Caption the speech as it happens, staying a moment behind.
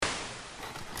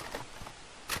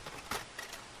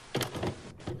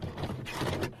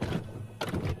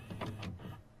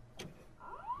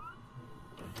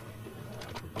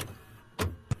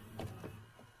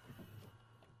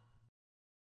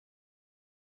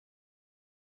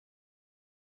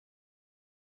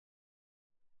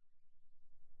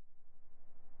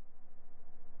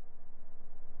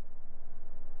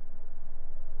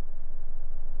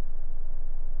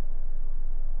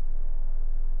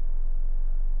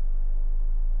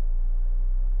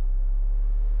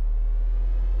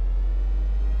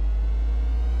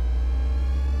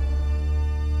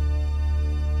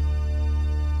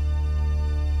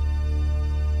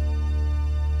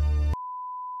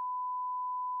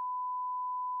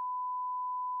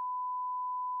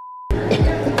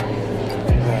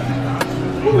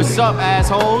What's up,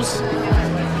 assholes?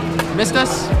 Missed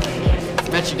us?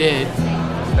 Bet you did.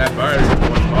 That bird is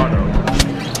one bar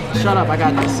though. Shut up, I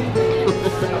got this.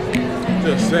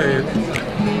 Just saying.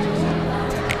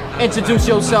 Introduce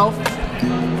yourself.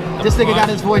 This nigga got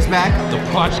his voice back. The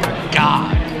project of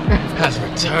God has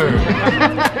returned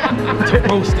to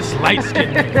roast this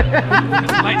light-skinned nigga.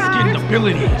 His light-skinned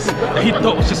abilities that he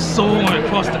thought was just soaring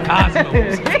across the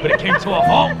cosmos, but it came to a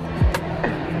halt.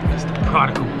 It's the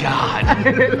prodigal God.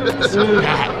 It's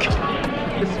back.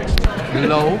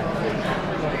 Low.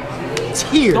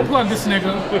 Tear. Don't plug this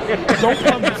nigga. Don't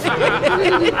plug this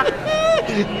nigga.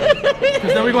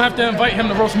 Because then we're gonna have to invite him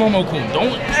to roast Momo-kun.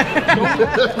 Don't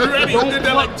We already did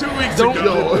that like 2 weeks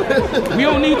ago. We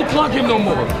don't need to plug him no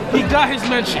more. He got his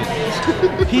mention.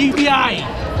 He be aight.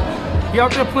 He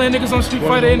out there playing niggas on Street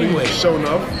Fighter anyway. Showing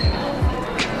up.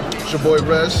 It's your boy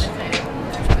Rez.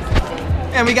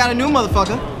 And we got a new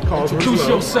motherfucker. Introduce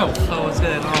yourself. Oh, what's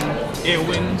good?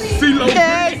 Airwings. CeeLo.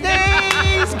 As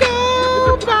days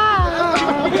go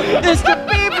by, it's the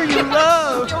people you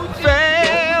love,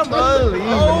 family.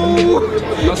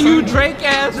 Oh, you Drake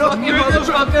ass fucking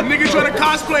motherfucker. Nigga trying to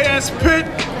cosplay as Pit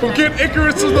from Kid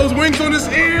Icarus with those wings on his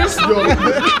ears.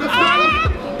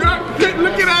 Pit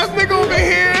looking ass nigga over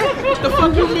here. What the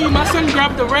fuck you mean? My son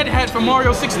grabbed the red hat from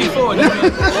Mario 64. Nigga.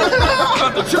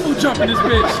 About to triple jump in this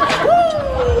bitch.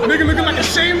 Nigga looking like a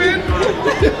shaman.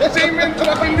 Shaman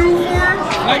fucking new form.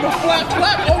 Like a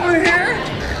flap over here.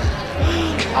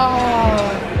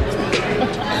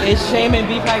 It's Shaman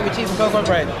beef patty with cheese and cocoa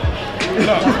bread.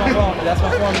 That's my form. That's my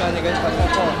form, now, nigga. That's my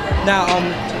form. Now,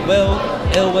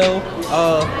 Ill Will,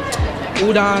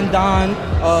 Udon Don,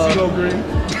 CeeLo Green.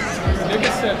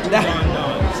 Nigga said Udon.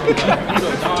 So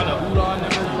Udon or Udon.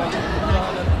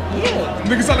 yeah.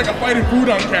 Nigga sound like a fighting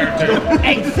Udon character.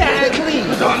 Exactly.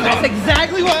 That's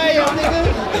exactly why I am, nigga.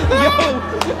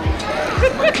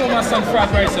 I told my son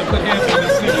fried rice and put hands on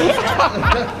this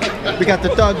nigga. We got the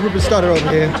thug Ruben Stutter over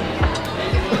here.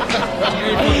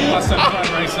 My son fried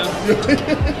rice.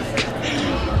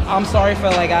 I'm sorry for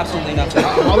like absolutely nothing.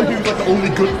 Why would you like the only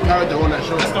good character on that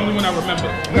show? That's the only one I remember.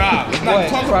 Nah, let's not What?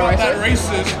 talk Fried about rice?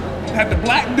 that racist. Had the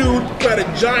black dude who had a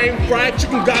giant fried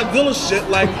chicken Godzilla shit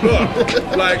like, look,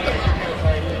 like,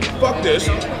 fuck this.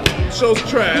 Show's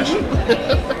trash.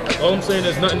 All I'm saying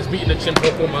is nothing's beating the Chin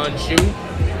Pokemon shoe.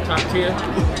 Top tier.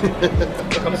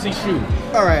 Come see shoe.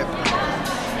 All right.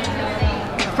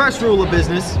 First rule of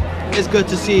business. It's good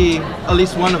to see at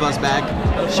least one of us back.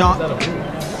 Sean. I don't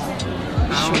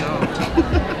know.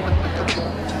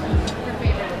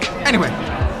 Anyway.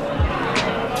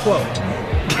 12.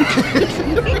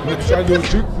 Trying to do a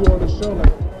juke for on the show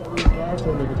like this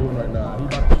Naruto nigga doing right now. He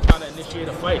about to try to initiate a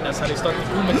fight. That's how they start the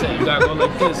Kumite. You gotta go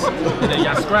like this, and then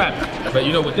y'all scrap. But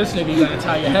you know, with this nigga, you gotta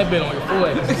tie your headband on your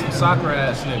forehead. This is some soccer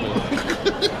ass nigga.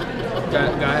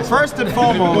 Guys. First and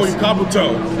foremost.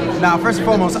 Kabuto. Now, first and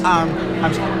foremost, I'm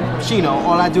Shino.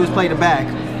 All I do is play the back.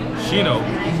 Shino,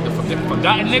 the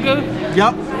forgotten nigga.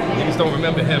 Yup. Niggas don't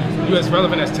remember him. You as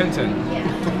relevant as Tenten.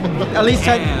 At least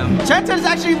Damn. Tenten's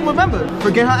actually remembered.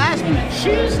 Forget her ass beat.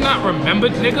 She's not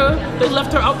remembered, nigga. They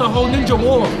left her out the whole Ninja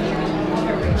War.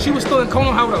 She was still in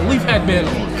Konoha with a leaf headband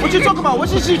on. What you talking about?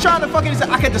 What is she trying to fucking say?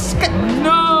 I get the skip.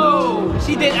 No!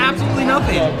 She did absolutely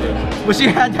nothing. But she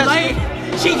had that. Like,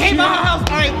 she came out her house,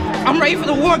 alright, I'm ready for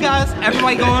the war, guys.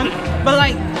 Everybody going. But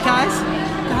like, guys.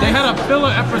 They had a filler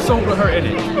episode with her in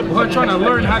it. With her trying to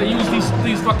learn how to use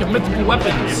these fucking mythical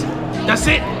weapons. That's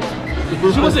it.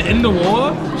 She wasn't in the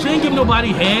war. She didn't give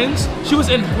nobody hands. She was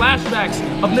in flashbacks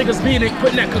of niggas being put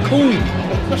in that cocoon.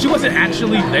 She wasn't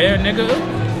actually there, nigga.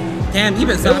 Damn,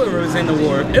 even Sakura was in the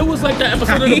war. It was like that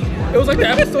episode of the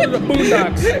the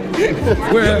Boondocks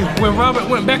where Robert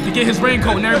went back to get his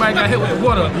raincoat and everybody got hit with the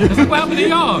water. It's like, what happened to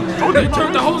y'all? They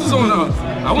turned the hoses on her.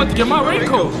 I went to get my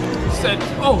raincoat. Said,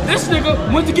 oh, this nigga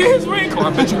went to get his raincoat. I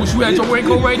bet you wish you had your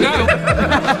raincoat right now.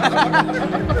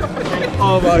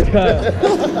 Oh my god.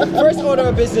 First order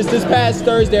of business, this past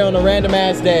Thursday on a random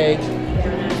ass day,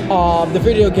 the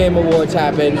Video Game Awards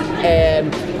happened,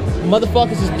 and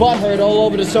motherfuckers is butthurt all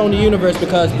over the Sony universe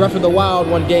because Breath of the Wild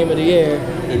won Game of the Year.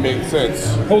 It makes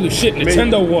sense. Holy shit,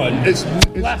 Nintendo won. It's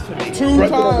Blasphemy.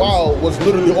 Breath of the Wild was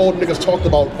literally all niggas talked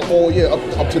about all year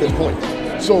up to this point.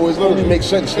 So it literally makes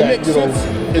sense that, It makes sense.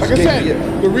 it's Like I Game of said, the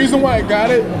Year. the reason why I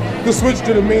got it, the Switch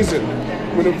did amazing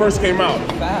when it first came out.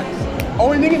 Facts.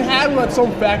 Only thing it had like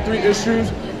some factory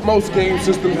issues most game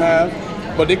systems have,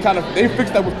 but they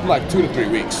fixed that within like 2 to 3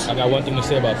 weeks. I got one thing to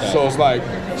say about that. So it's like,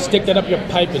 Stick that up your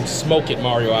pipe and smoke it,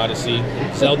 Mario Odyssey.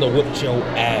 Zelda whipped your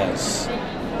ass.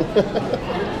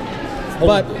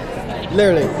 But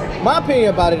literally, my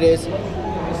opinion about it is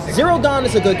Zero Dawn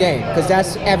is a good game because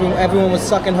that's everyone was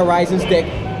sucking Horizon's dick.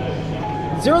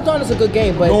 Zero Dawn is a good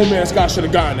game, but No Man's Sky should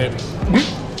have gotten it.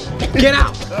 get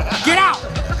out, get out,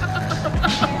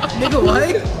 nigga.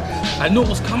 What? I knew it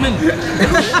was coming. I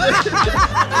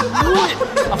knew it.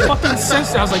 I fucking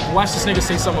sensed it. I was like, watch this nigga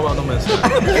say something about No Man's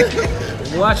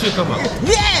Sky. Watch it come up.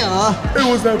 Yeah. It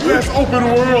was the best open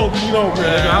world, you know,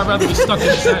 man. I'd rather be stuck in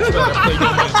the sand than play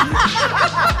No Man's Sky.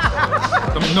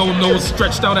 Them no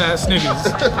stretched out ass niggas.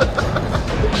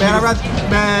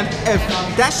 Man, if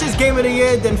that's just game of the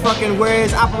year, then fucking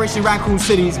where's Operation Raccoon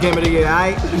City's game of the year,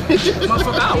 alright?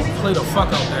 Motherfucker, I would play the fuck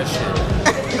out that shit.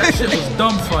 That shit was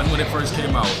dumb fun when it first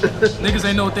came out. Niggas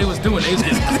ain't know what they was doing. They was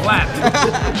just clapped.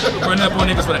 Running up on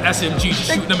niggas with an SMG, just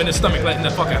shooting them in the stomach, letting the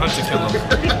fucking hunter kill them.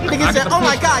 Niggas said, oh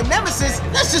my god, Nemesis,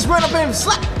 let's just run up and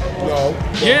slap. No.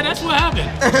 Yeah, that's what happened.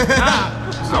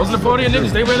 Nah, I was in the party of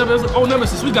niggas. They ran up and was like, oh,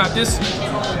 Nemesis, we got this. My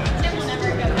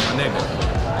nigga.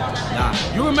 Nah.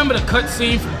 You remember the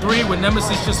cutscene from 3 when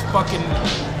Nemesis just fucking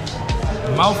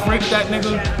mouth raped that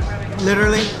nigga?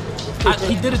 Literally.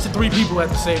 He did it to 3 people at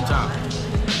the same time.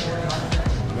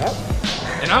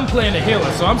 And I'm playing the healer,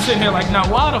 so I'm sitting here like, now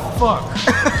why the fuck?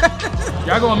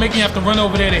 Y'all gonna make me have to run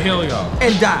over there to heal y'all.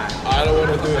 And die. I don't want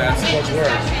to do that. It's much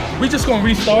worse. We just gonna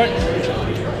restart.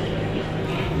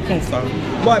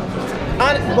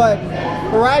 But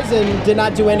Horizon did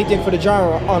not do anything for the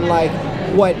genre unlike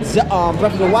what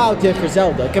Breath of the Wild did for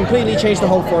Zelda. Completely changed the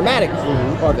whole formatting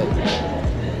of it.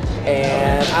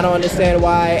 And I don't understand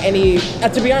why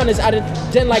to be honest, I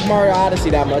didn't like Mario Odyssey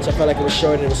that much. I felt like it was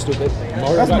short and it was stupid.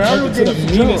 Mario got turned into the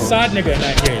meanest side nigga in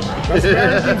that game. That's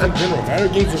Mario games in general. Mario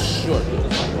games are short.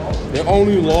 They're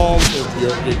only long if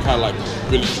you're kind of like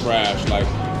really trash, like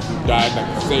you died like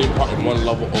the same part in one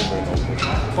level over and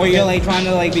over. Or you're like trying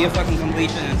to like be a fucking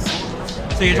completionist.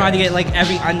 So you're trying to get like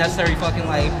every unnecessary fucking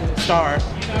like star.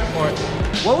 Or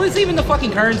what was even the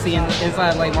fucking currency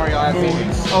inside like Mario Odyssey?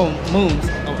 Moons.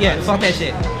 Yeah, fuck that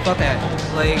shit. Fuck that.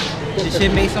 Like, this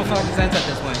shit makes no fucking sense at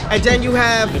this point. And then you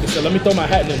have Nigga said, let me throw my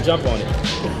hat and then jump on it.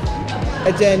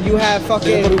 and then you have They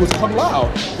fucking thought it was Kung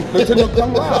Lao. They said it was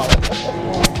Kung Lao.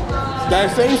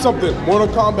 That's saying something. Mortal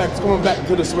Kombat's coming back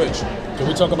to the Switch. Can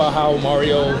we talk about how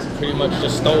Mario pretty much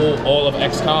just stole all of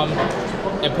XCOM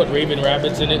and put Raven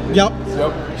Rabbids in it? Yup.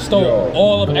 Stole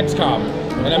all of XCOM.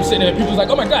 And I'm sitting there, people's like,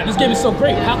 oh my god, this game is so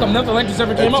great. How come nothing like this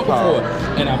ever came out before?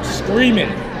 And I'm screaming.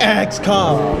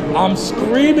 XCOM. I'm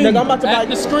screaming Nigga, I'm about to at buy-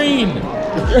 the screen. You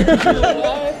know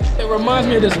why? It reminds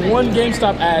me of this one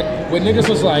GameStop ad where niggas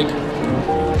was like,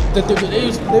 they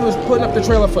was putting up the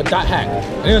trailer for Dot Hack.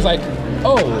 And it was like,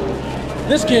 oh,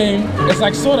 this game is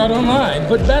like Sword Art Online,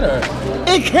 but better.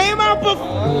 It came out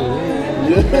before.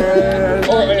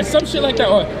 Or some shit like that.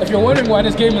 Or if you're wondering why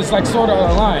this game is like Sword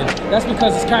Art Online, that's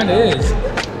because it kind of is.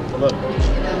 Look.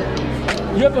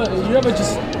 You ever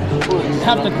just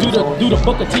have to do the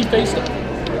Booker T face?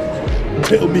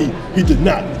 Tell me he did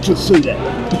not just say that.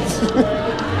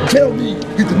 Tell me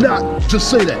he did not just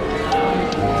say that.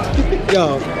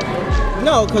 Yo.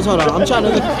 No, cause hold on, I'm trying to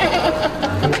look.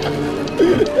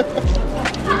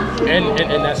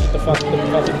 And that's what the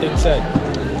fucking thing said.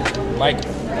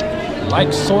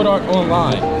 Like Sword Art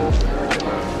Online.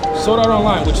 Sword Art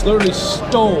Online, which literally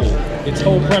stole its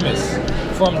whole premise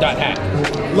from Dot Hack.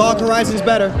 Log Horizon's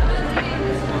better.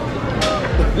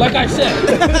 Like I said,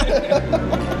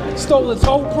 stole its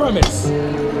whole premise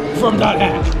from Dot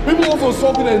Hack. People also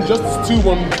salted at Injustice 2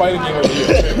 when fighting game of the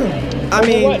year. I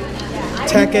mean, What?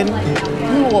 Tekken.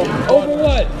 People Over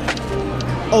what?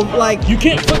 Oh, like You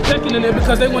can't put Tekken in there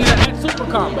because they wanted to add super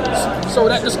combos. So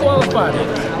that disqualified it.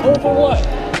 Over what?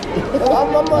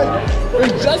 I'm like,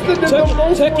 Injustice did the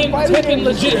most Tekken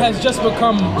legit has just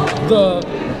become the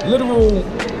literal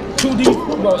 2D,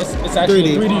 well, it's actually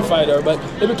 3D. a 3D fighter, but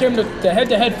it became the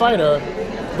head-to-head fighter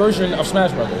version of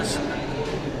Smash Brothers.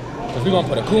 Because we're gonna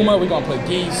put Akuma, we're gonna put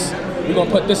Geese, we're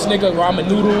gonna put this nigga ramen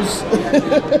noodles.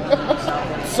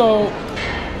 So,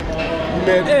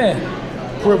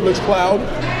 Man, Privilege Cloud.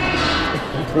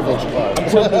 Privilege Cloud.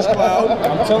 Privilege Cloud.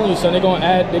 I'm telling you, son, they're gonna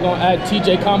add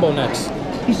TJ Combo next.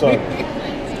 Sorry.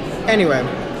 anyway,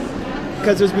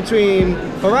 because it was between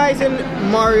Horizon,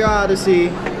 Mario Odyssey,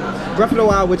 Breath of the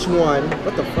Wild, which won.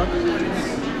 What the fuck?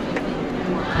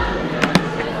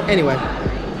 Anyway,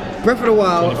 Breath of the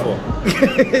Wild. 24.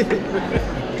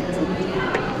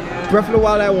 Breath of the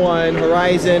Wild that won,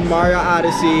 Horizon, Mario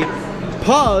Odyssey,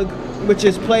 Pug, which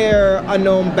is Player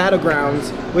Unknown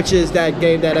Battlegrounds, which is that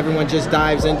game that everyone just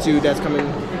dives into that's coming,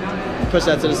 push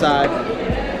that to the side.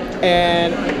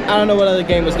 And I don't know what other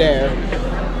game was there,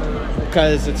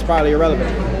 because it's probably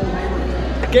irrelevant.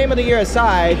 Game of the year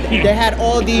aside, they had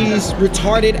all these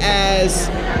retarded ass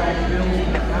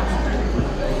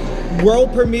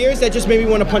world premieres that just made me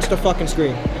want to punch the fucking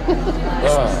screen.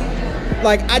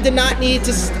 Like I did not need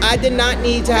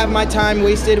to have my time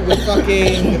wasted with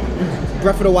fucking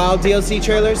Breath of the Wild DLC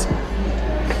trailers.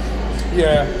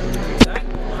 Yeah.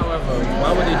 However,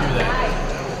 why would they do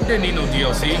that? They didn't need no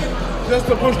DLC. Just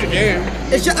to push the game.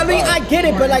 It's just, I mean, I get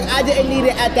it, but like I didn't need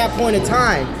it at that point in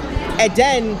time. And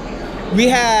then we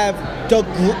have I don't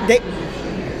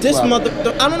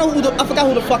know I forgot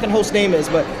who the fucking host name is,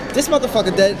 but this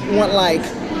motherfucker that went like,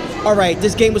 all right,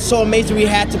 this game was so amazing we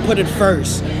had to put it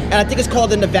first. And I think it's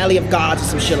called In the Valley of Gods or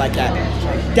some shit like that.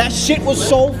 That shit was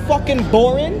so fucking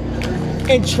boring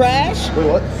and trash. Wait,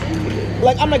 what?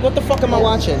 Like, I'm like, what the fuck am I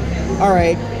watching? All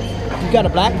right, you got a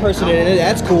black person in it,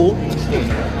 that's cool.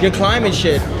 You're climbing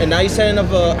shit, and now you're setting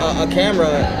up a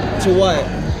camera to what?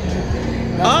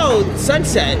 Oh,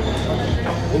 sunset.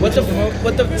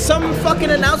 Some fucking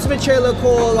announcement trailer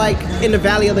called like In the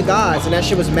Valley of the Gods, and that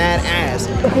shit was mad ass.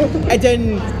 And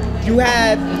then you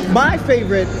had my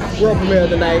favorite world premiere of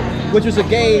the night, which was a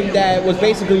game that was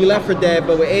basically Left 4 Dead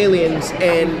but with aliens,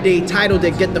 and they titled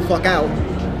it Get the Fuck Out.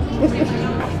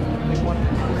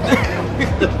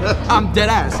 I'm dead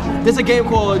ass. There's a game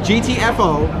called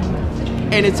GTFO,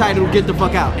 and it's titled Get the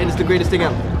Fuck Out, and it's the greatest thing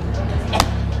ever.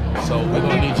 So we're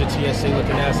gonna need your TSA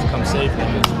looking ass to come save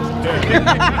niggas. You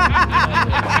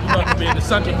about to be in the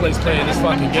sunken place playing this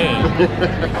fucking game.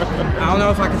 I don't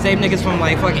know if I can save niggas from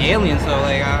like fucking aliens though.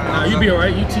 Like, Nah, you be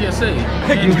alright. You TSA.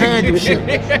 You handle shit.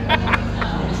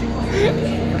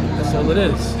 That's all it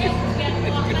is.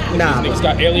 Nah, Niggas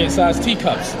got alien-sized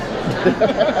teacups.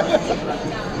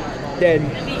 then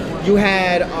you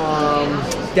had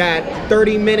that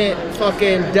 30-minute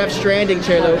fucking Death Stranding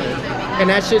trailer, and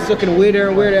that shit's looking weirder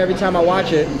and weirder every time I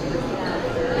watch it.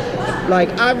 Like,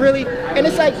 and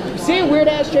it's like, seeing weird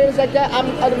ass trailers like that, I'm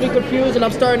utterly confused, and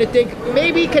I'm starting to think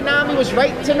maybe Konami was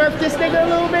right to nerf this nigga a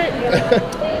little bit.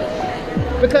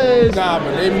 Because Nah,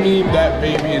 but they memed that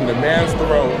baby in the man's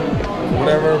throat.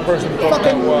 Whatever person thought that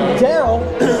fucking was. Daryl.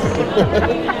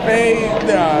 They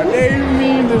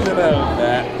memed the shit out of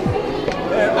that.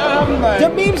 And I'm like, The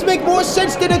memes make more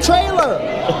sense than the trailer.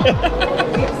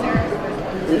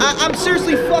 I'm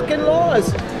seriously fucking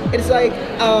lost. It's like,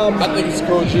 I think it's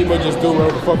Kojima just doing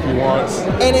whatever the fuck he wants.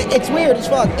 and it's weird as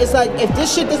fuck. It's like, if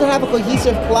this shit doesn't have a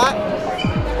cohesive plot,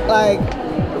 like,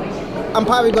 I'm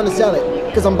probably gonna sell it.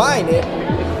 Because I'm buying it,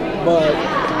 but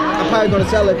I'm probably gonna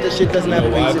sell it if this shit doesn't have a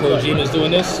Why cohesive plot. Kojima's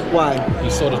doing this? Why? He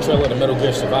saw the trailer to Metal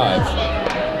Gear Survive.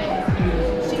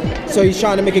 So he's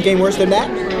trying to make a game worse than that?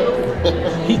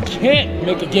 He can't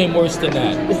make a game worse than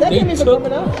that. Is that game even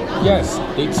coming out? Yes,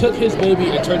 they took his baby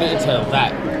and turned it into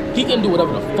that. He can do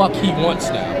whatever the fuck he wants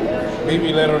now.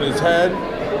 Baby land on his head,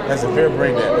 has severe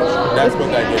brain damage. That's what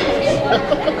that game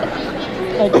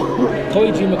is.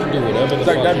 Kojima can do whatever the It's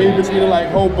fuck like that he baby wants. between like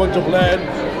whole bunch of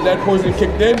lead poison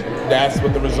kicked in. That's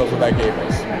what the result of that game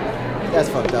is. That's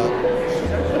fucked up.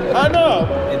 I know.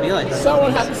 it'd be like that.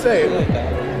 Someone has to say it.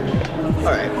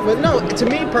 Alright, but no, to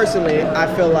me personally, I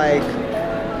feel like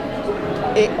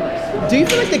do you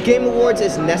feel like the Game Awards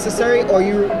is necessary, or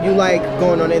you like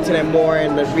going on the internet more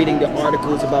and reading the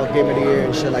articles about Game of the Year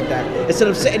and shit like that, instead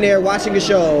of sitting there watching a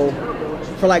show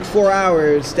for like 4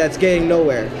 hours that's getting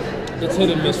nowhere? It's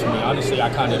hit and miss for me. Honestly, I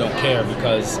kind of don't care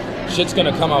because shit's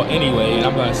gonna come out anyway, and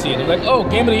I'm gonna see it. They're like, oh,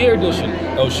 Game of the Year edition.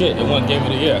 Oh shit, it won Game of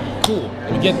the Year. Cool,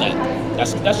 let me get that.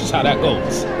 That's just how that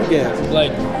goes. Yeah.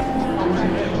 Like,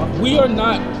 we are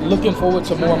not looking forward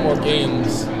to more and more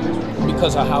games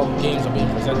because of how games are being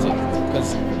presented.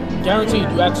 Because guaranteed,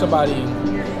 you ask somebody,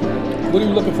 what are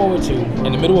you looking forward to?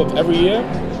 In the middle of every year,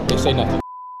 they say nothing.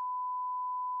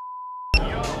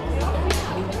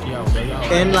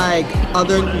 And like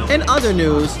other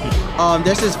news,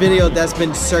 there's this video that's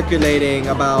been circulating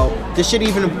about this shit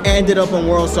even ended up on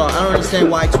WorldStar. I don't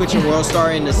understand why Twitch and WorldStar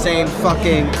are in the same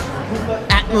fucking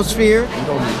atmosphere. You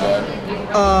don't need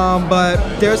that.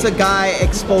 But there's a guy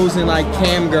exposing like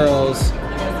cam girls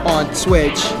on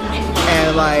Twitch,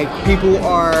 and like people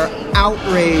are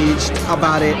outraged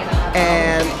about it.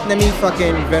 And let me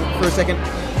fucking vent for a second.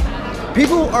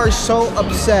 People are so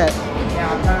upset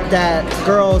that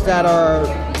girls that are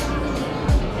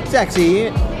sexy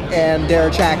and they're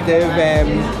attractive and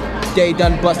they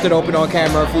done busted open on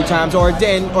camera a few times, or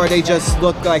they just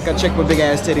look like a chick with big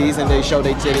ass titties and they show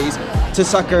their titties to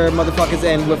sucker motherfuckers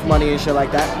in with money and shit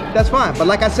like that. That's fine. But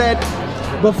like I said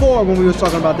before when we was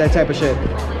talking about that type of shit,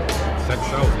 Sex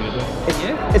sells,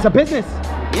 nigga. it's a business.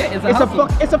 Yeah, it's a It's hustle.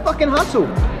 it's a fucking hustle.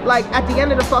 Like at the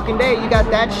end of the fucking day, you got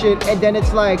that shit, and then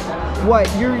it's like, what?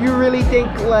 You really think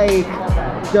like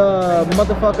the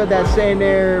motherfucker that's sitting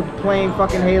there playing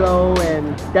fucking Halo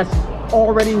and that's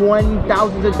already won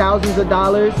thousands and thousands of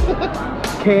dollars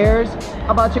cares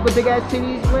about chick with big ass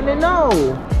titties when they know.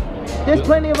 There's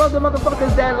plenty of other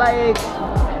motherfuckers that like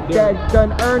that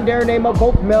done earned their name up,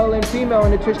 both male and female,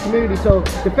 in the Twitch community. So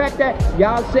the fact that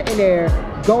y'all sitting there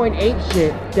going ape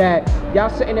shit, that y'all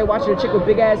sitting there watching a chick with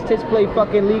big ass tits play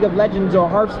fucking League of Legends or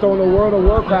Hearthstone or World of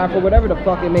Warcraft or whatever the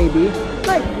fuck it may be,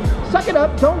 like, suck it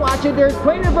up, don't watch it. There's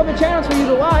plenty of other channels for you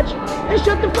to watch, and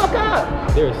shut the fuck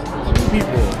up. There's two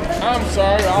people. I'm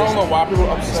sorry, I don't know why people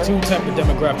are There's upset. two type of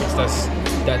demographics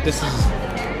that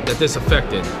this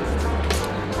affected.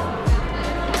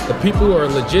 The people who are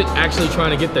legit actually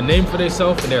trying to get the name for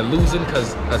themselves and they're losing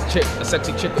because a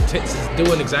sexy chick with tits is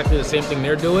doing exactly the same thing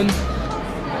they're doing.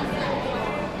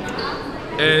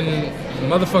 And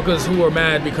motherfuckers who are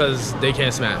mad because they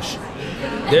can't smash.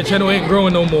 Their channel ain't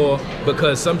growing no more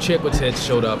because some chick with tits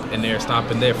showed up and they're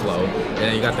stopping their flow. And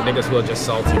then you got the niggas who are just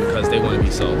salty because they want to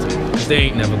be salty. Because they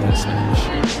ain't never gonna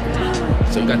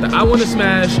smash. So you got the I wanna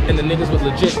smash and the niggas with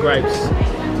legit gripes,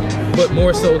 but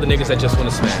more so the niggas that just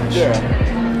wanna smash. Yeah.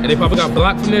 And they probably got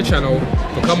blocked from their channel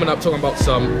for coming up talking about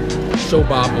some show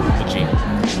Bob with vagina.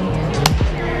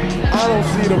 I don't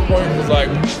see the point, because like,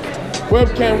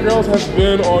 webcam girls has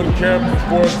been on camera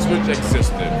before Twitch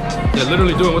existed. They're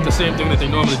literally doing the same thing that they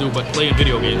normally do, but playing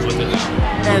video games with it now.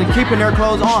 And keeping their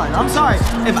clothes on. I'm sorry,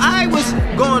 if I was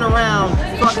going around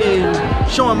fucking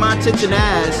showing my tits and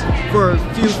ass for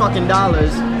a few fucking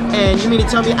dollars, and you mean to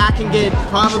tell me I can get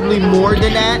probably more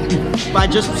than that by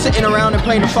just sitting around and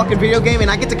playing a fucking video game and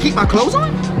I get to keep my clothes on?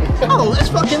 Oh, that's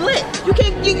fucking lit.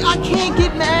 I can't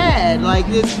get mad. Like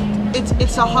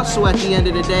it's a hustle at the end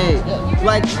of the day.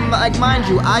 Like mind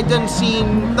you, I done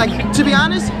seen, like, to be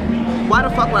honest, why the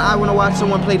fuck would I want to watch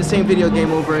someone play the same video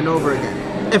game over and over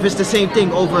again if it's the same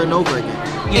thing over and over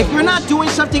again? If you're not doing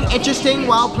something interesting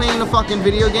while playing the fucking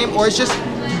video game, or it's just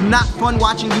not fun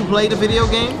watching you play the video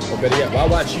game. Or better yet, why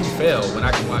watch you fail when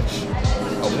I can watch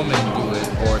a woman do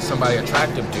it or somebody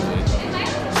attractive do it?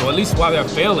 So at least while they're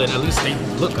failing, at least they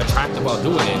look attractive while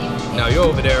doing it. Now you're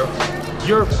over there,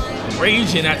 you're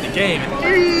raging at the game.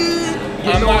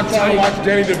 I'm not trying to watch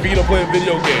Danny DeVito play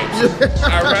video games.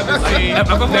 I'd rather see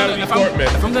Natalie Portman.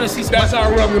 If I'm gonna see somebody, that's how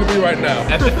I'm gonna be right now.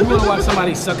 if you wanna watch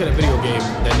somebody suck at a video game,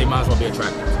 then they might as well be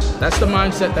attractive. That's the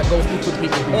mindset that goes through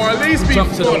people who Or at least be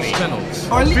jump to those funny. channels.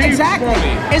 Or Be exactly.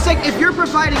 funny. It's like if you're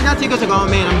providing nothing, it's like, oh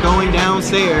man, I'm going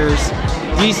downstairs.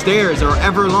 These stairs are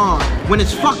ever long. When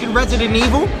it's fucking Resident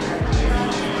Evil,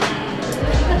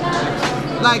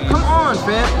 like, come on,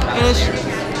 fam.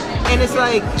 And it's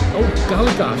like, Oh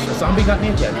golly gosh, a zombie got me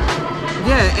again.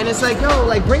 yeah, and it's like, yo,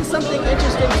 like, bring something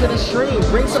interesting to the stream.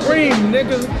 Bring something. Scream,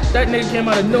 nigga. That nigga came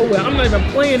out of nowhere. I'm not even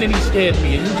playing and he scared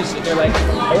me. And you just sit there like,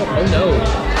 oh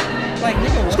no. Like,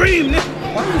 nigga, Scream,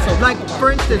 nigga. why are you so? Like,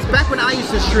 for instance, back when I used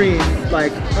to stream,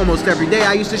 like, almost every day,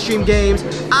 I used to stream games.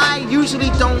 I usually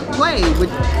don't play with.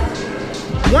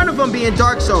 One of them being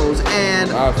Dark Souls, and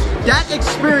that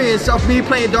experience of me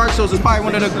playing Dark Souls is probably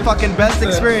one of the fucking best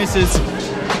experiences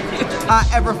I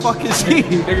ever fucking seen.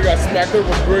 Nigga got smacked over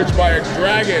a bridge by a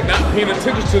dragon, not paying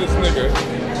attention to this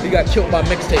nigga. He got killed by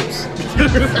mixtapes.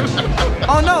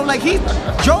 Oh no, like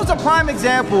Joe's a prime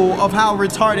example of how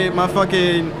retarded my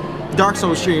fucking Dark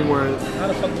Souls stream was. How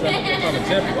the fuck is that an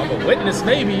example? I'm a witness,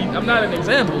 maybe. I'm not an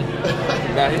example.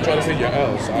 Nah, he trying to say your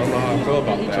L, so I don't know how I feel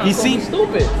about that. He seems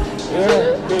stupid.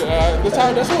 Yeah,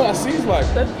 that's what I see like.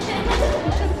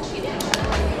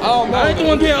 I don't know. I ain't the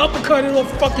one getting uppercutted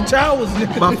off fucking towers,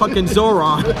 nigga. by fucking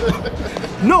Zoran.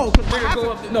 No,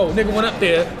 Nigga went up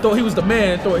there, thought he was the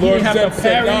man, thought he Lord didn't have to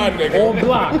said, parry "Nah, nigga." or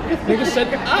block. Nigga said,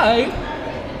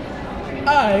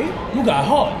 you got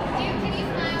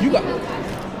hard. You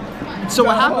got. So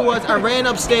what happened was I ran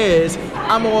upstairs.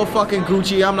 I'm all fucking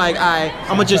Gucci. I'm like, alright,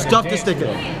 I'm gonna just duck this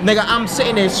nigga. Nigga, I'm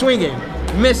sitting there swinging,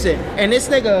 missing, and this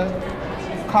nigga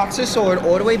cocks his sword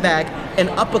all the way back and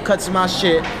uppercuts my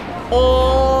shit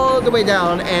all the way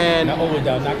down. And Not all the way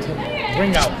down, knocked him.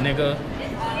 Ring out, nigga.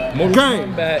 Mortal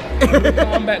Gang.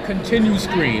 Kombat continue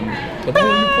screen. The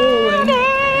more you pull in,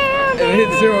 and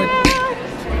hit zero.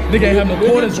 Nigga ain't have no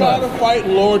quarters Try to left. fight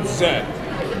Lord Zed.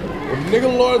 When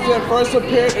nigga Lord Zed first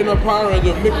appeared in a Power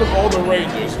Ranger mixed with all the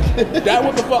Rangers, that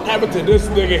what the fuck happened to this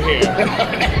nigga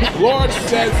here. Lord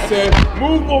Zed said,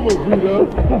 move over,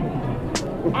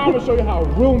 Rita. I'ma show you how a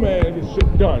real man gets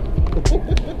shit done.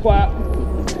 Clap.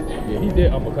 Yeah, he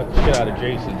did uppercut the shit out of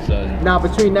Jason, son. now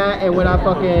between that and when I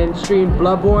fucking streamed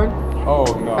Bloodborne Oh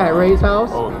no. at Ray's house,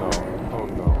 Oh no. Oh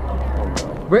no.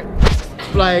 Oh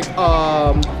no. like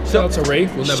Shout out to Ray.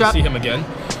 We'll never see him again.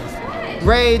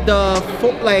 Ray, the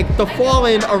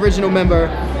fallen original member,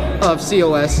 of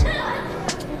COS.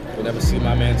 We'll never see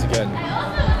my man's again.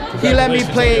 He let me Congratulations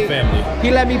on play. your family.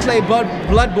 He let me play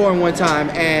Bloodborne one time,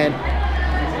 and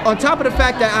on top of the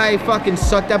fact that I fucking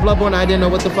sucked at Bloodborne, I didn't know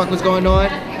what the fuck was going on.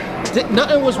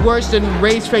 Nothing was worse than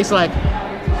Ray's face like,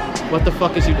 what the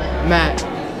fuck is you, Matt?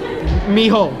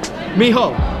 Miho,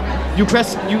 you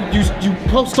press, you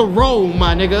supposed to roll,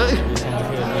 my nigga.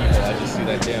 I just see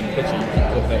that damn picture you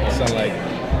put up with sunlight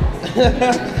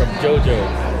from JoJo,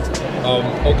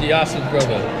 Okuyasu's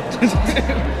brother.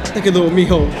 Look at little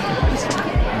Miho.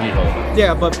 Miho.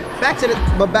 Yeah, but back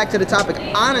to the topic.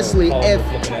 Honestly, Paul, if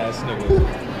flipping ass nigga.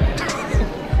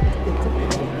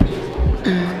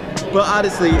 but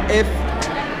honestly, if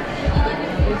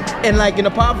and like in the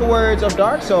powerful words of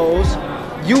Dark Souls,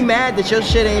 you mad that your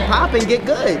shit ain't popping, get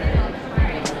good.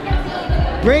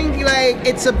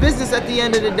 It's a business at the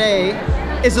end of the day.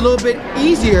 It's a little bit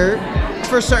easier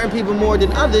for certain people more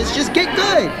than others. Just get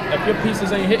good. If your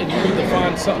pieces ain't hitting, you need to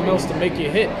find something else to make it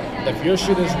hit. If your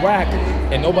shit is whack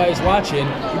and nobody's watching,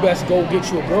 you best go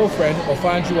get you a girlfriend or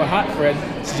find you a hot friend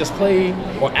to just play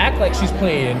or act like she's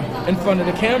playing in front of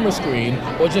the camera screen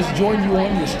or just join you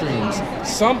on your streams.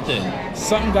 Something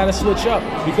gotta switch up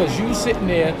because you sitting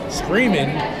there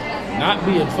screaming, not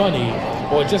being funny,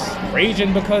 or just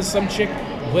raging because some chick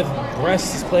with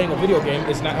breasts is playing a video game.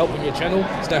 It's not helping your channel,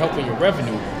 it's not helping your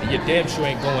revenue, and your damn sure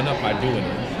ain't going up by doing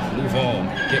it. Move on,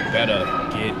 get better,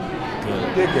 get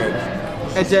good. Get good.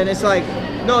 And then it's like,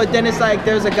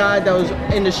 there's a guy that was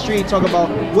in the street talking about,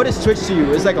 what is Twitch to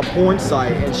you? It's like a porn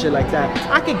site and shit like that.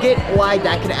 I could get why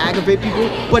that could aggravate people,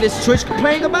 but is Twitch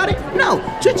complaining about it? No,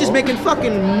 Twitch is making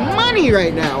fucking money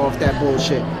right now off that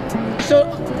bullshit. So,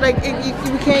 like,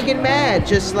 you can't get mad.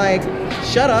 Just like,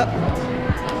 shut up.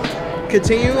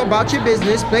 Continue about your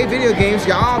business, play video games.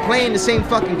 Y'all all playing the same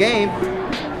fucking game.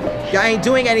 Y'all ain't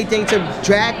doing anything to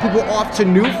drag people off to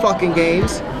new fucking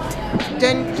games.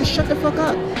 Then just shut the fuck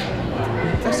up.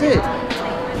 That's it.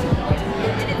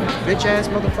 Bitch ass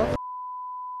motherfucker.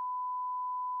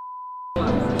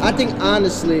 I think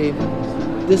honestly,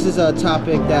 this is a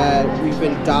topic that we've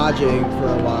been dodging for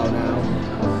a while now.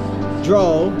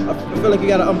 Dro, I feel like you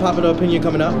got an unpopular opinion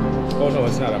coming up. Oh no,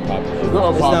 it's not unpopular.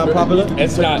 It's not unpopular.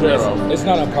 It's not. It's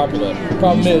not unpopular.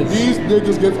 Problem is, these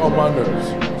niggas get on my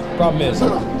nerves. Problem is,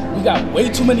 we got way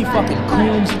too many fucking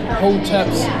coons,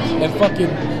 hoteps, and fucking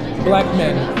black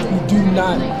men who do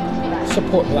not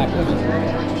support black women.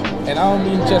 And I don't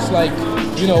mean just like,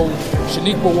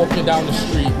 Shaniqua walking down the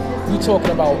street. We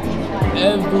talking about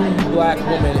every black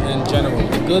woman in general,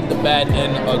 the good, the bad,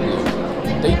 and the ugly.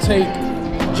 They take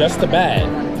just the bad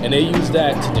and they use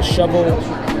that to dishevel,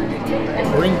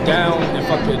 bring down, and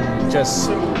fucking just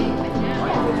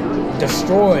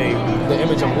destroy the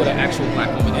image of what an actual black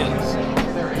woman is.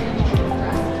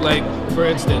 Like, for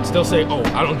instance, they'll say, oh,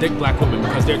 I don't dig black women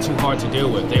because they're too hard to deal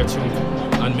with. They're too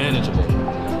unmanageable.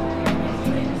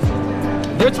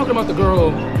 They're talking about the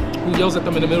girl who yells at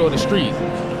them in the middle of the street.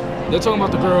 They're talking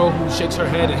about the girl who shakes her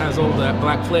head and has all that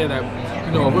black flair that,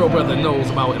 a real brother knows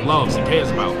about and loves and cares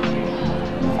about.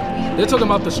 They're talking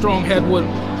about the strong-willed,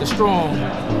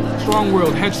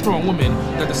 headstrong woman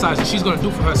that decides that she's going to do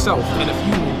for herself. And if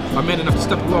you are man enough to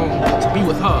step along to be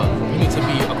with her, you need to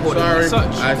be according to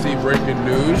such. I see breaking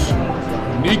news.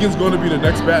 Negan's going to be the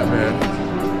next Batman.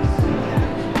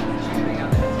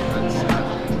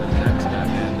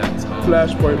 That's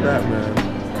Flashpoint Batman.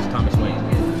 Thomas Wayne.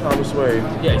 Thomas Wayne.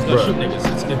 Yeah, he's going to shoot niggas.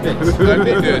 It's convinced. I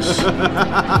did this.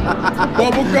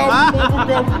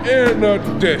 Bubblegum in a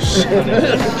dish.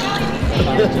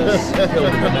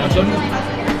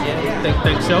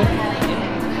 Think so?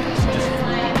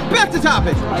 Back to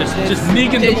topic. Just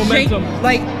Negan the momentum.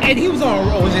 And he was on a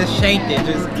roll, just shanked it,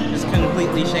 just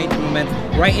completely shanked the momentum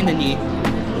right in the knee.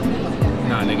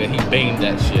 Nah, nigga, he banged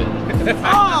that shit.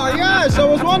 Oh yes, I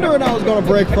was wondering I was gonna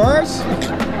break first.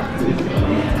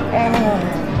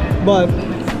 But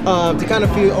to kind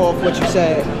of feel off what you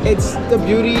said, it's the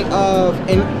beauty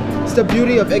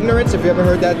of ignorance. If you ever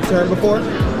heard that term before,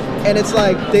 and it's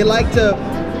like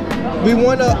we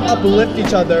want to uplift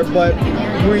each other, but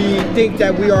we think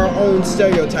that we are our own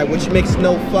stereotype, which makes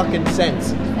no fucking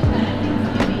sense.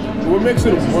 What makes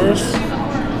it worse?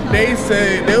 They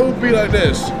will be like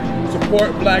this: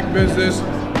 support black business,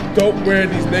 don't wear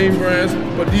these name brands,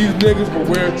 but these niggas will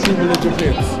wear True Religion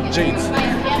jeans.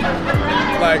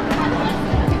 Like,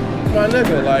 my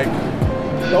nigga,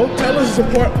 don't tell us to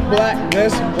support black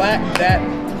this, black that.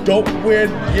 Don't wear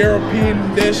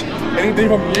European this, anything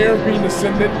from European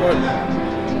descendant, but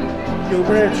you're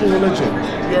wearing True Religion.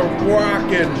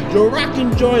 You're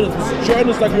rocking Jordan.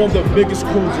 Jordan's like one of the biggest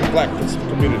coons in the black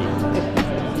community.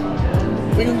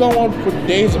 We can go on for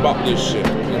days about this shit.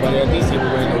 Everybody at this table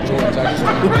wearing no Jordans. I just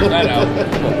want to bring that out.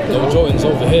 No Jordans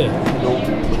over here.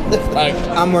 Like,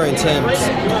 I'm wearing Timbs.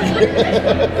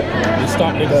 you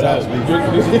stomp niggas out.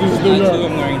 This is New York.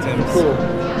 I'm wearing Timbs. Cool.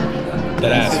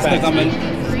 That ass Because fat. I'm in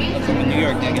New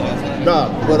York, nigga. Nah,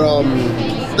 but I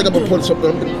think I'm gonna put something.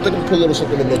 I think I'm gonna put a little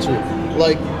something in there too.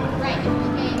 Like,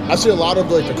 I see a lot of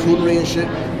like the coonery and shit.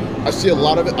 I see a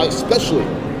lot of it, especially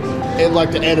in like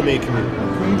the anime community.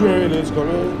 Cool train is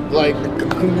coming. Like,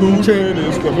 Cool train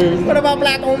is coming. What about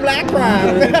black on black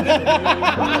crime?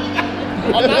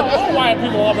 Oh, not all white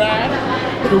people are bad.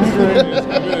 Cool train is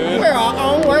coming. We're our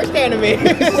own worst enemy.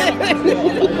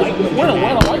 Where the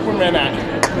white women at?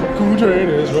 Cool train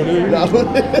is running.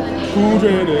 Cool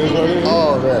train is running.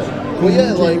 oh man. Well,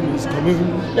 yeah, like,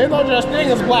 There's no such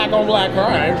thing as black on black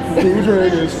crime. Cool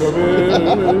train is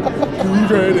coming. Cool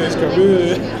train is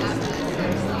coming.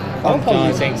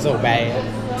 Homecoming ain't so bad.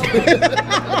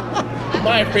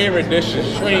 My favorite dish is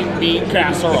string bean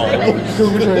casserole.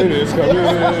 Cool train is coming.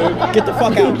 Get the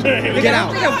fuck out. Get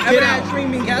out. Get out.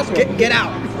 Streaming casserole. Get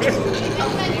out.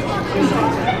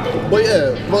 but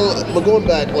yeah, but going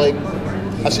back, like,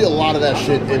 I see a lot of that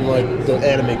shit in like the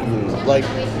anime community.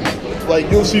 Like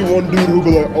you'll see one dude who'll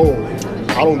be like, oh,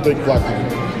 I don't think black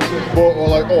women. Or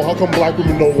like, oh, how come black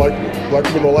women don't like me? Black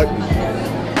women don't like me.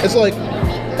 It's like,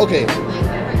 okay,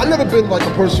 I've never been like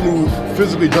a person who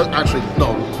physically judge. Actually,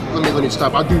 no. Let me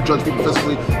stop. I do judge people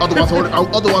physically. Otherwise, I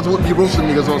wouldn't be roasting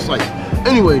niggas on site.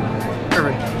 Anyway,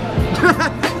 Aaron.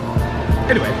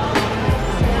 Anyway,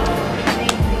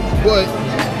 but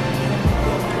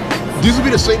these would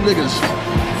be the same niggas.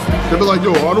 They'll be like,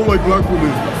 yo, I don't like black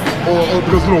women. Or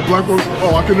because, you know, black women,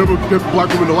 oh, I can never get black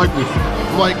women to like me.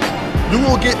 Like, you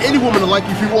won't get any woman to like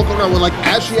you if you walk around with like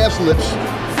ashy ass lips.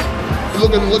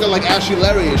 Looking like Ashy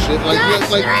Larry and shit. Like,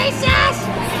 racist!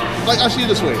 Like, I see it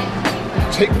this way.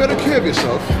 Take better care of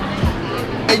yourself.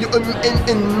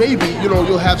 And maybe, you know,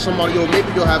 you'll have somebody, or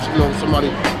maybe you'll have, you know,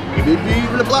 somebody, maybe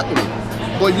even a black woman.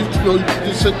 But you know,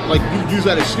 you sit, like, you use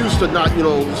that excuse to not, you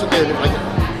know, sit there and, like,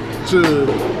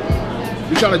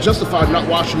 you're trying to justify not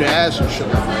washing your ass and shit.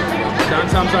 9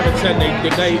 times out of 10,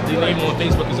 the name on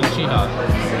Facebook is Uchiha.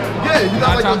 Yeah, you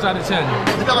got 9 times out of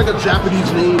 10. You got like a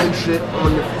Japanese name and shit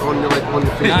on your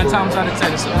Facebook. 9 times out of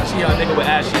 10, it's an Uchiha nigga with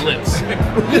ashy lips.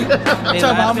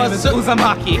 Talk about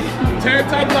Uzumaki. 10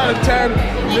 times out of 10,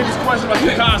 niggas question about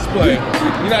your cosplay.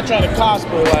 You're not trying to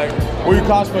cosplay like, what you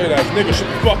cosplaying as? Nigga, shut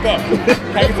the fuck up.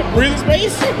 Can I get some breathing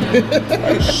space?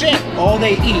 Like, shit. All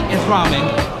they eat is ramen.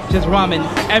 Just ramen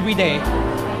every day.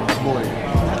 Boy,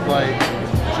 like,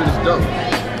 shit is dumb.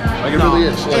 Like, it really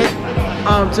is. Like,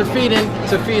 To feed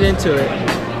into it,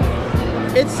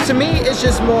 it's, to me, it's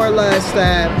just more or less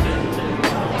that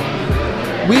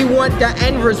we want the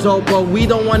end result, but we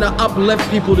don't want to uplift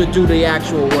people to do the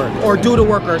actual work or do the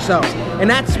work ourselves. And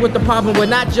that's what the problem with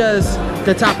not just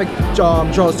the topic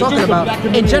Joel's talking about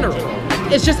in general.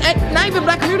 It's just not even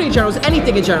black community in general. It's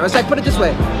anything in general. It's like, put it this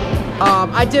way.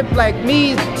 I did, like,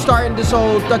 me starting this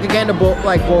whole Thugaganda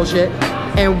bullshit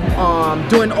and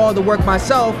doing all the work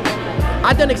myself.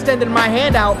 I done extended my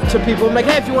hand out to people. I'm like,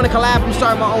 hey, if you want to collab and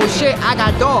start my own shit, I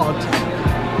got dogged.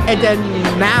 And then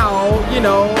now, you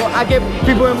know, I get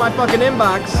people in my fucking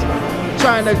inbox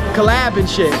trying to collab and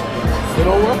shit. It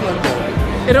don't work like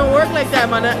that. It don't work like that,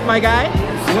 my guy.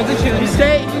 You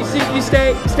stay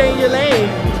in your lane,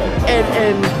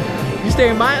 and you stay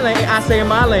in my lane. I stay in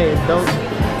my lane. Don't.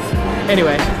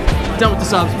 Anyway, done with the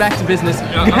subs. Back to business.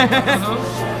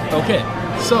 Okay,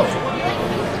 so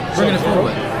bringing it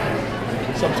forward.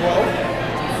 Sub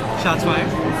 12. Shots fired.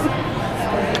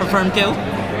 Confirmed kill.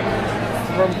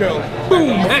 From kill.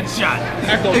 Boom, headshot.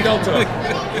 Echo Delta.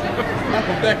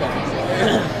 Echo Deca.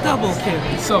 Double kill.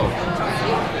 So,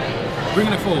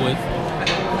 bringing it forward,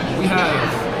 we have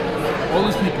all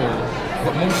these people,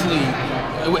 but mostly,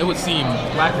 it would seem,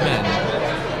 black men,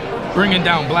 bringing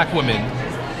down black women,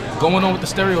 going on with the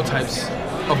stereotypes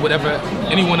of whatever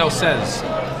anyone else says.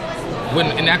 When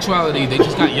in actuality, they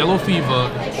just got yellow fever,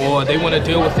 or they want to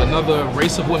deal with another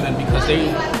race of women because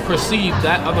they perceive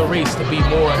that other race to be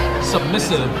more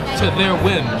submissive to their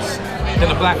whims than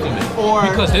a black woman. Or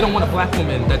because they don't want a black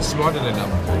woman that's smarter than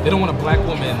them. They don't want a black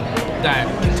woman that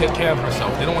can take care of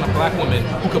herself. They don't want a black woman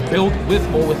who could build with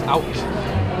or without.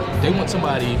 They want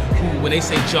somebody who, when they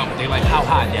say jump, they like, how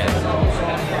high, Dad?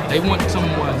 They want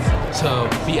someone to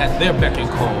be at their beck and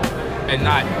call and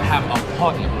not have a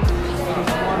partner.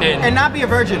 And not be a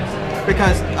virgin,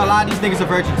 because a lot of these niggas are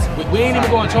virgins. We ain't even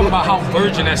going to talk about how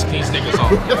virgin-esque these niggas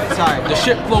are. Sorry. The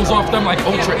shit flows off them like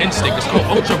Ultra Instinct. It's called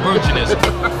Ultra Virginism.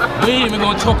 We ain't even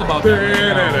going to talk about that.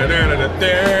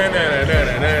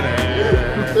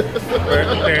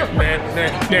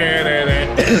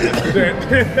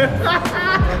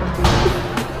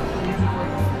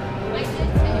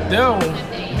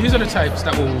 These are the types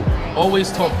that will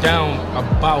always talk down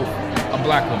about a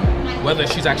black woman, whether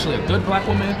she's actually a good black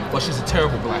woman or she's a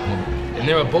terrible black woman. And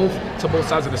there are both to both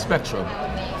sides of the spectrum.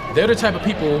 They're the type of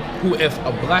people who, if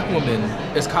a black woman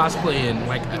is cosplaying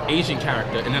like an Asian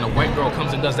character and then a white girl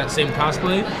comes and does that same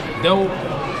cosplay, they'll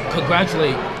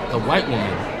congratulate the white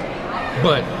woman,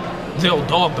 but they'll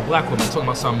dog the black woman, talking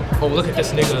about oh, look at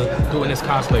this nigga doing this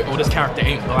cosplay, oh, this character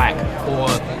ain't black, or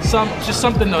just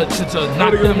something to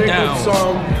knock them down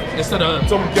instead of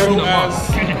some ghetto ass.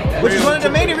 Which is one of the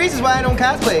main reasons why I don't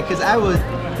cosplay, because I would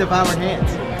devour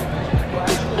hands.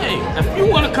 Hey, if you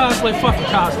want to cosplay, fucking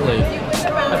cosplay.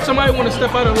 If somebody want to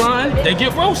step out of line, they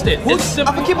get roasted.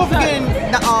 I keep on forgetting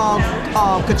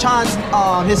Kachan's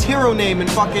his hero name in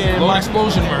fucking Lord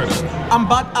Explosion Murder. I'm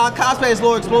about cosplay as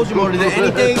Lord Explosion Murder.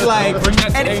 Anything like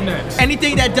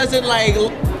anything that doesn't like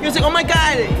you're like, oh my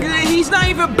god, he's not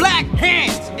even black.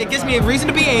 Hands. It gives me a reason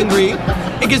to be angry.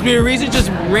 It gives me a reason to just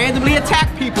randomly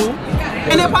attack people.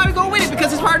 And they'll probably go with it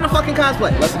because it's part of the fucking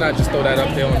cosplay. Let's not just throw that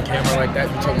up there on camera like that.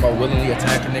 You're talking about willingly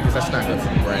attacking niggas. That's not good for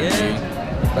the brand. Yeah.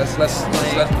 Let's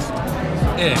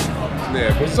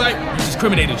Yeah, but it's like you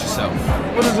discriminated yourself.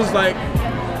 What is this like?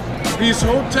 These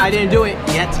whole I didn't do it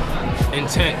yet.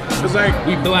 Intent. It's like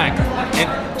we black,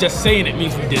 and just saying it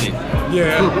means we did it.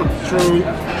 Yeah, true.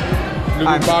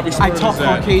 Bobby I talk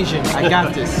Caucasian. I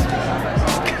got this.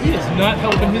 He is not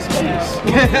helping his case.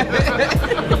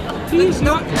 He's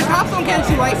not. The cops don't care if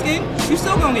you light skin. You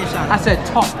still gonna get shot. I said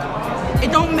talk.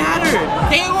 It don't matter.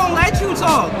 They ain't gonna let you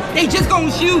talk. They just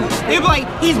gonna shoot. They be like,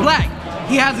 he's black.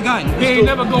 He has a gun. He ain't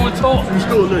never gonna talk. He's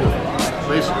still a nigga,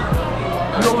 basically.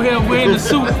 You over here wearing the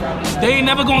suit. They ain't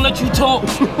never gonna let you talk.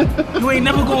 You ain't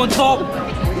never gonna talk.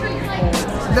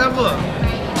 Never.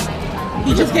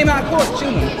 He just came out of court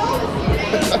shooting.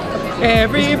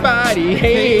 Everybody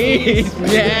hates me.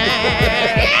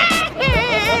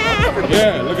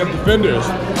 Yeah, look at Defenders.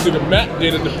 Look at Matt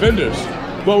did at Defenders.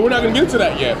 But we're not gonna get into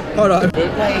that yet. Hold on. Like,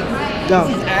 this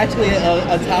is actually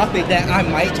a topic that I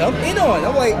might jump in on.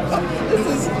 I'm like,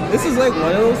 this is like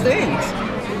one of those things.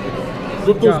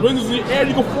 With those wings in the air,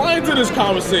 you can fly into this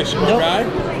conversation, my guy.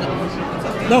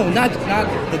 No, not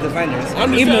the Defenders.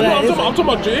 I'm talking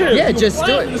about your ears. Yeah, you just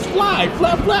do it. Just fly,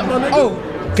 flap, my nigga. Oh,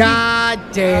 god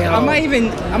damn. I might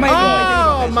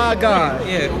Oh my god.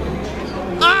 Yeah.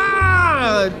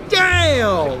 Ah,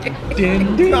 damn.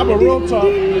 Nah, but real talk.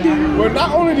 Well,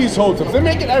 not only these hoteps, they're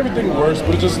making everything worse,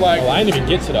 but it's just like. Oh, I didn't even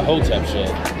get to the hotep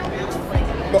shit.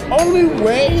 The only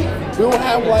way we'll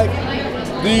have like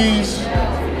these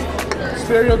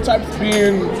stereotypes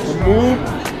being removed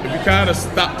if you kind of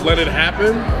stop, let it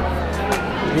happen.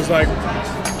 It's like,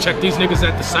 check these niggas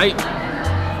at the site.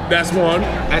 that's one.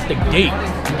 At the gate,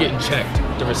 you're getting checked.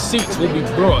 The receipts will be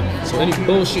brought, so any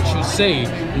bullshit you say,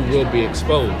 you will be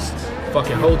exposed.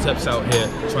 Fucking hoteps out here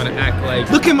trying to act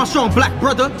like. Look at my strong black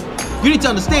brother. You need to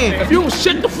understand. If you don't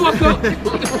shut the fuck up,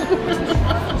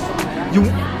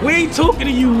 we ain't talking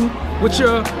to you with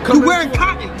your. You wearing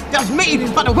cotton that was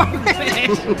made by the white man.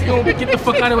 You don't get the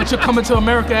fuck out of what you're coming to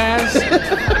America ass.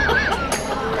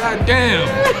 God damn.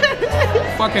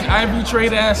 Fucking Ivy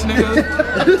trade ass nigga.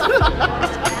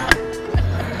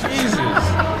 Jesus.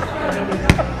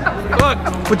 Look.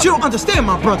 But you don't understand,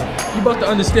 my brother. You about to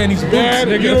understand these boots, Man,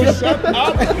 nigga. you shut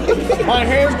up. My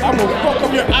hands, I'm gonna fuck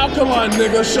up your alkaline,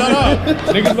 nigga. Shut up.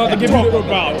 Niggas about to give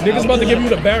niggas about to give you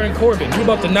the Baron Corbin. You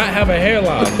about to not have a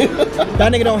hairline.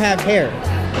 That nigga don't have hair.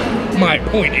 My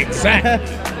point exact.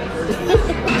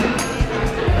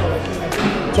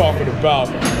 Talking about,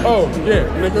 oh yeah,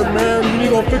 nigga, man, you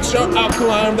gonna fix your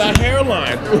alkaline, that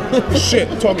hairline.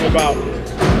 Shit, talking about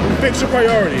fix your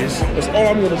priorities. That's all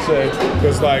I'm gonna say.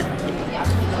 Cause like,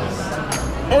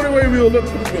 only way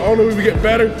we get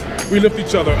better, we lift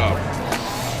each other up.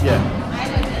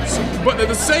 Yeah. So, but at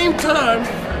the same time,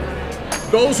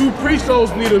 those who preach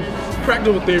those need to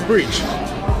practice what they preach.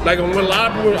 Like when a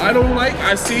lot of people I don't like,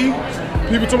 I see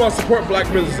people talking about support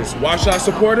black businesses. Why should I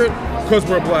support it? Because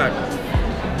we're black.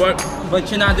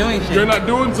 But you're not doing shit. You're not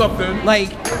doing something.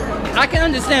 Like, I can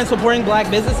understand supporting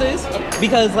black businesses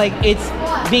because like it's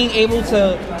being able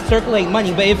to circulate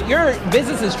money. But if your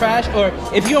business is trash or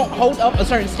if you don't hold up a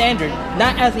certain standard,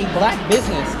 not as a black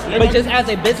business, but just as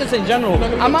a business in general,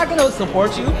 I'm not gonna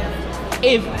support you.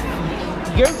 If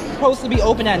you're supposed to be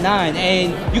open at 9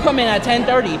 and you come in at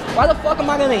 10:30, why the fuck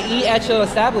am I gonna eat at your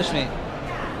establishment?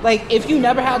 Like, if you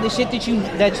never have the shit that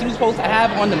you're supposed to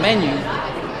have on the menu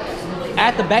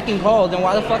at the beck and call, then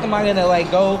why the fuck am I gonna like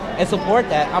go and support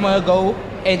that? I'm gonna go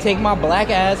and take my black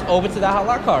ass over to the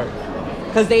halal cart.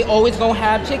 Because they always gonna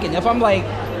have chicken. If I'm like,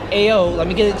 hey yo, let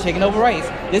me get a chicken over rice,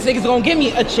 this nigga's gonna give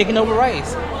me a chicken over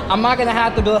rice. I'm not gonna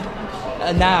have to be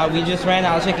nah, we just ran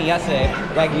out of chicken yesterday.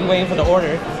 Like, we waiting for the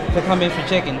order to come in for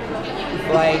chicken.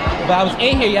 Like, but I was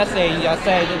in here yesterday and y'all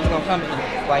said it was gonna come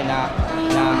in. Like, nah.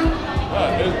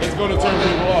 It's going to turn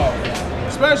people off.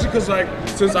 Especially because, like,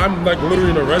 since I'm, like,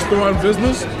 literally in a restaurant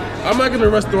business, I'm not in the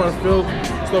restaurant field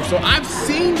stuff. So I've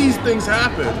seen these things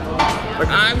happen. Like,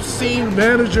 I've seen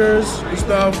managers and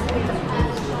stuff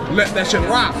let that shit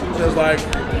rock. It's like,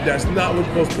 that's not what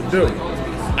you're supposed to do.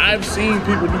 I've seen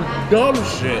people do dumb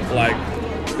shit like,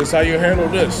 this is how you handle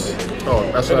this. Oh,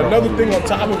 that's and right. another thing on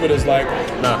top of it is like,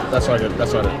 Nah, that's right.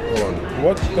 That's right. Hold on.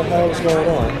 what the hell is going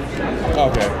on?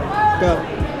 Okay.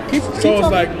 Keep So it's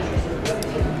like,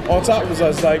 on top of it,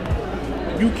 it's like,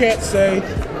 you can't say,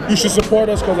 you should support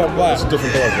us because I'm black. It's a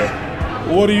different color,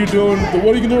 bro. What are you doing?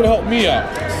 What are you doing to help me out?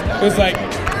 It's like,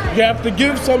 you have to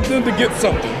give something to get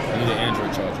something. I need an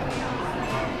Android charger.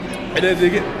 And then they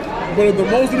get, but the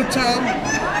most of the time,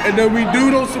 and then we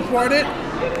don't support it,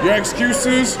 your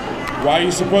excuses, why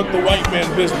you support the white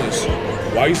man business?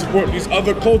 Why you support these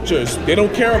other cultures? They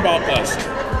don't care about us.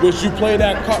 Which you play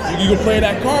that card, you can play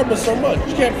that card but so much.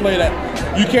 You can't play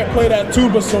that too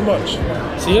but so much.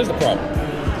 See, here's the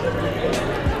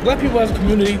problem. Black people as a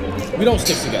community, we don't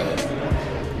stick together.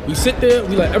 We sit there,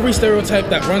 we let every stereotype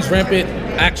that runs rampant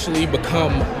actually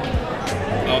become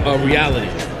a reality.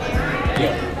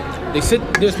 Yeah.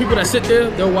 There's people that sit there,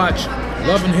 they'll watch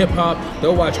Love and Hip Hop,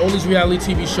 they'll watch all these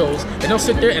reality TV shows, and they'll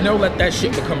sit there and they'll let that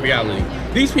shit become reality.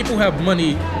 These people have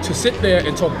money to sit there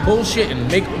and talk bullshit and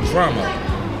make drama,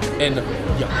 and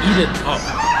you eat it up.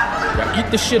 You eat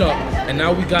the shit up, and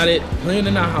now we got it playing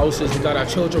in our houses. We got our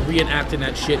children reenacting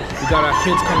that shit. We got our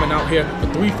kids coming out here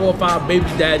with 3, 4, 5 baby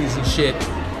daddies and shit,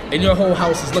 and your whole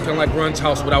house is looking like Run's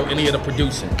house without any of the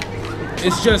producing.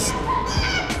 It's just,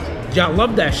 y'all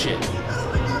love that shit.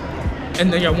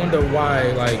 And then y'all wonder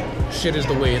why, like, shit is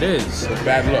the way it is. It's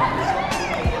bad luck.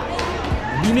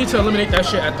 We need to eliminate that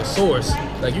shit at the source.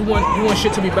 Like, you want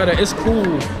shit to be better. It's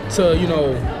cool to, you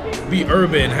know, be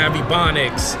urban, have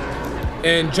ebonics,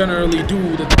 and generally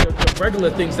do the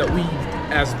regular things that we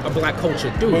as a black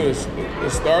culture do. But it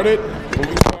started when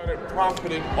we started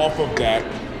profiting off of that,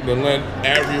 then let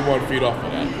everyone feed off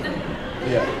of that.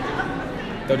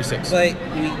 Yeah. 36. But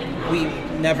we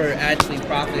never actually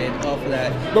profited off of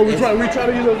that. No, we try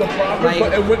to use it as a profit, Like-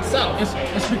 but it went south.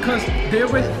 It's because there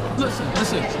was, listen,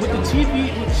 with the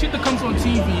TV, with shit that comes on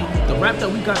TV, the rap that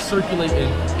we got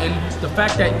circulating, and the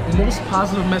fact that most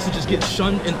positive messages get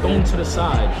shunned and thrown to the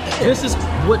side. This is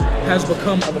what has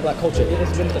become of the black culture. It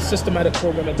has been a systematic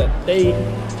programming that they,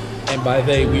 and by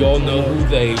they, we all know who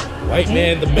they, white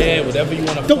man, the man, whatever you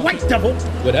want to, the white devil.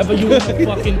 whatever you want to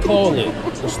fucking call it,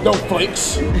 The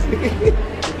snowflakes.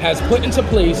 has put into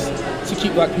place to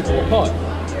keep black people apart.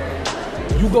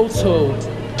 You go to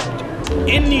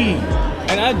any,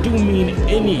 and I do mean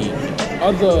any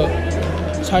other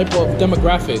type of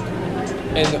demographic,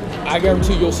 and I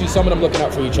guarantee you'll see some of them looking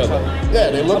out for each other.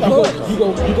 Yeah, they look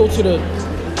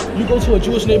You go to a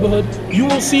Jewish neighborhood, you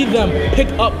will see them pick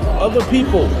up other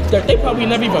people that they probably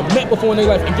never even met before in their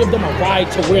life and give them a ride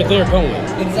to where they're going.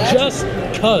 Exactly. Just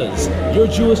cause you're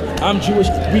Jewish, I'm Jewish,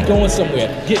 we going somewhere.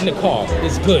 Get in the car.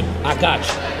 It's good. I got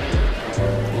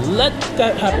you. Let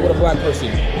that happen with a black person.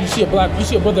 You see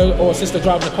a brother or a sister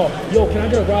driving a car. Yo, can I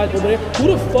get a ride over there? Who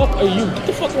the fuck are you? Get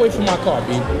the fuck away from my car,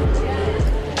 B.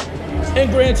 And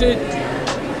granted,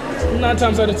 9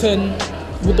 times out of 10,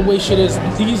 with the way shit is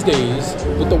these days,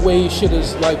 with the way shit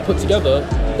is like put together,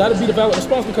 that'd be the valid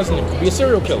response because it could be a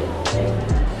serial killer.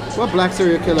 What black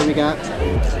serial killer we got?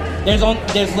 There's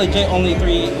legit only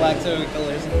 3 black serial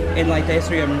killers in like the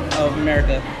history of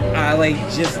America. I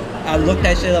looked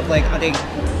that shit up like I think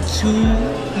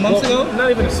 2 months ago. Not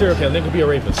even a serial killer. Nigga could be a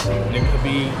rapist. Nigga could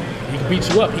be, he could beat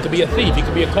you up. He could be a thief. He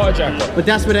could be a carjacker. But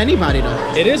that's with anybody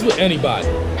though. It is with anybody.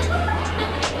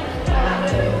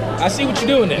 I see what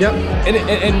you're doing there. Yep.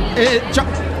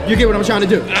 And You get what I'm trying to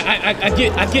do. I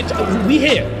get. We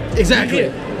here. Exactly. We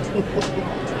here.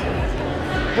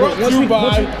 Brought to you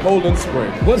by Golden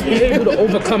Spring. Once we're able to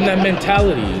overcome that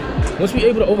mentality,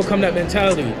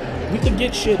 we can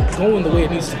get shit going the way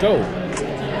it needs to go.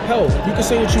 Hell, you can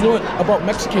say what you want about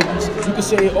Mexicans. You can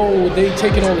say, oh, they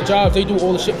taking all the jobs, they do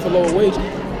all the shit for lower wage.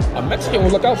 A Mexican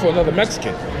will look out for another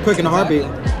Mexican. Quick in a heartbeat.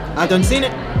 I done seen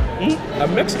it. A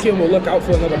Mexican will look out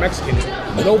for another Mexican.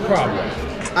 No problem.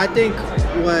 I think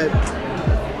what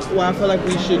I feel like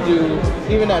we should do,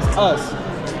 even as us,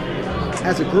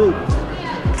 as a group,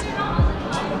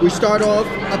 we start off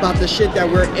about the shit that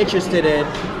we're interested in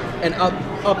and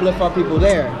uplift our people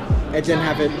there, and then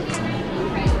have it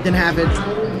then have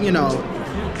it, you know,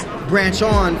 branch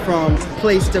on from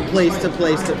place to place to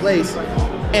place to place.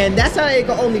 And that's how it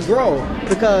can only grow,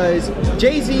 because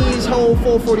Jay-Z's whole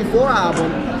 444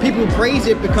 album, people praise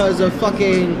it because of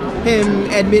fucking him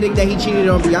admitting that he cheated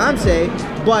on Beyonce,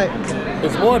 but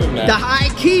It's more than that. the high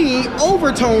key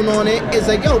overtone on it is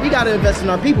like, yo, we gotta invest in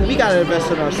our people, we gotta invest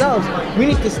in ourselves. We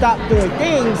need to stop doing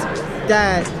things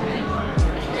that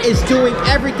is doing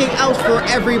everything else for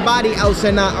everybody else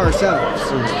and not ourselves.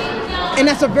 And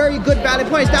that's a very good valid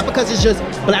point. It's not because it's just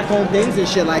black-owned things and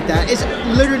shit like that. It's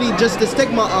literally just the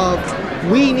stigma of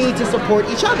we need to support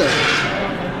each other.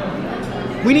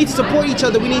 We need to support each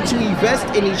other. We need to invest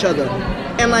in each other.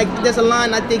 And like, there's a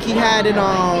line I think he had in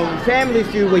Family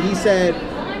Feud where he said,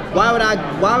 why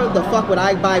the fuck would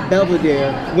I buy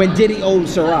Belvedere when Diddy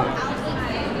owns Ciroc?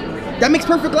 That makes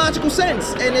perfect logical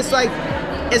sense. And it's like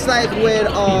with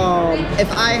if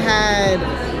I had,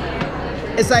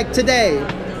 it's like today,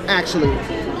 actually,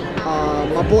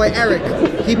 my boy Eric,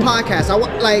 he podcasts.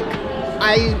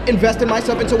 I invested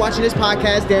myself into watching his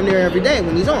podcast damn near every day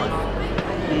when he's on.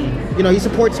 You know, he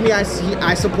supports me,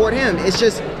 I support him. It's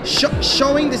just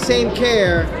showing the same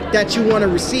care that you want to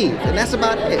receive, and that's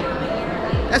about it.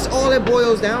 That's all it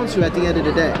boils down to at the end of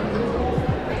the day.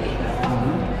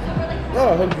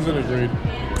 Oh, 100% agreed.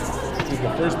 It's the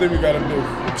first thing we gotta do.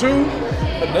 Two,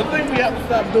 another thing we have to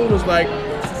stop doing is like,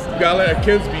 we gotta let our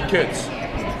kids be kids.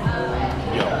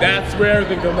 That's where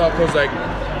everything comes out, because like,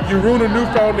 you ruin a new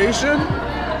foundation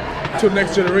to the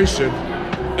next generation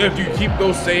if you keep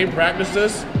those same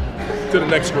practices to the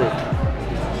next group.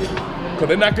 Because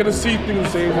they're not gonna see things the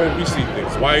same way we see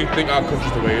things. Why do you think our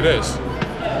culture's the way it is?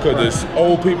 Because there's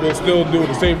old people still doing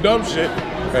the same dumb shit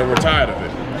and we're tired of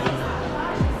it.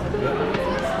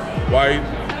 Why?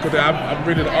 Because I'm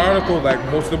reading an article like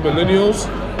most of the millennials,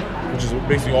 which is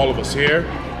basically all of us here,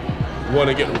 want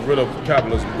to get rid of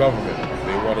capitalism government.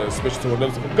 They want to switch to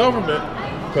another type of government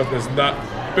because it's not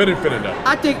benefiting them.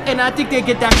 I think they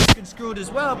get that screwed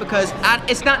as well, because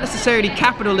it's not necessarily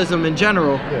capitalism in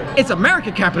general. Yeah. It's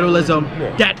American capitalism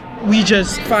that we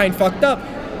just find fucked up.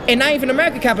 And not even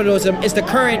American capitalism, it's the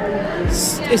current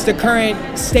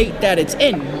state that it's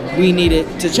in. We need it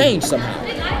to change somehow.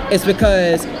 It's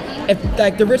because if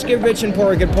like the rich get rich and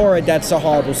poor get poorer, that's a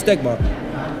horrible stigma.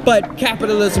 But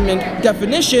capitalism in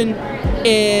definition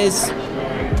is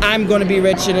I'm going to be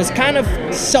rich, and it's kind of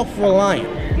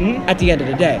self-reliant at the end of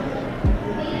the day.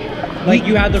 Like,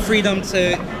 you have the freedom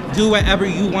to do whatever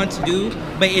you want to do,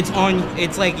 but it's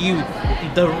like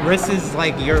the risk is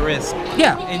like your risk.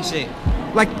 Yeah. And shit.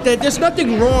 Like, there's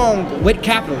nothing wrong with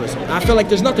capitalism. I feel like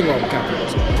there's nothing wrong with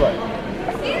capitalism. Right.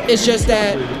 It's just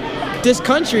that this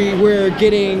country, we're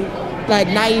getting, like,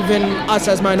 not even us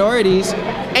as minorities,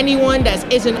 anyone that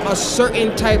isn't a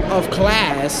certain type of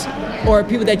class or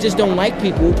people that just don't like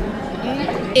people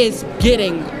is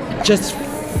getting just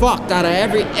fucked out of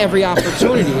every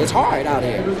opportunity. It's hard out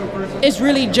here. It's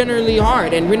really generally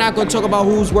hard, and we're not going to talk about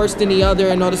who's worse than the other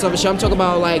and all this other shit. I'm talking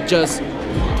about like just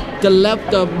the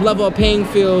level of playing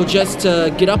field just to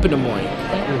get up in the morning.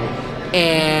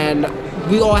 And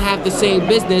we all have the same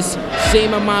business,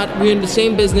 same amount. We're in the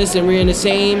same business, and we're in the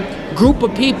same group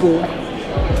of people,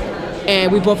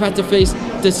 and we both have to face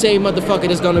the same motherfucker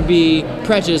that's going to be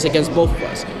prejudiced against both of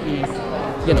us.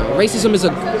 You know, racism is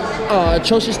a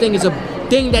atrocious thing. Is a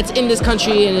thing that's in this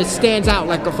country, and it stands out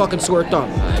like a fucking sore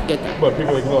thumb. I get that. But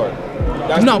people ignore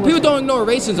it. No, people don't ignore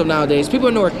racism nowadays. People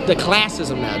ignore the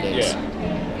classism nowadays. Yeah.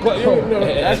 But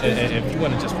And if you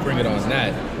want to just bring it on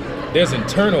that, there's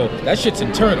internal, that shit's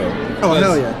internal. Oh,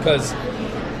 hell yeah. Because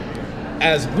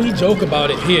as we joke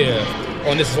about it here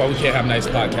on This Is Why We Can't Have Nice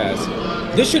Podcast,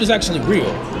 this shit is actually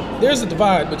real. There's a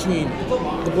divide between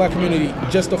the black community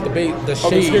just off the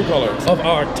shade skin color of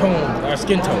our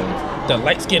skin tone. The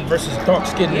light skin versus dark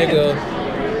skin nigga,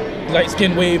 light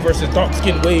skin wave versus dark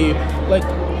skin wave. Like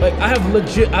I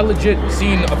legit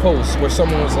seen a post where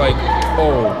someone was like,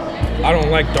 "Oh, I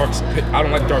don't like dark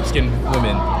skinned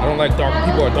women. I don't like dark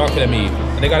people who are darker than me.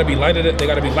 They gotta be light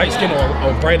skinned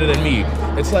or brighter than me."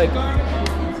 It's like,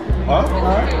 All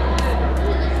right.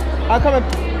 I'll come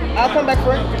back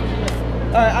for it.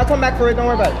 All right, I'll come back for it. Don't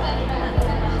worry about it.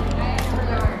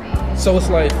 so it's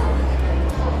like,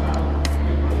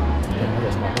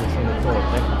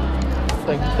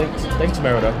 thanks,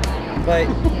 Merida. But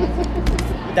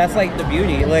that's like the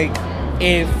beauty. Like,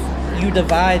 if you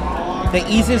divide, the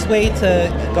easiest way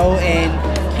to go and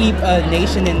keep a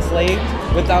nation enslaved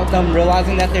without them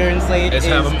realizing that they're enslaved Is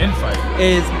have them infight.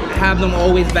 is have them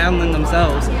always battling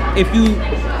themselves. If you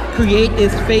create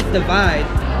this fake divide,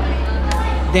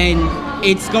 then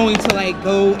it's going to like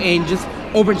go and just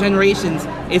over generations,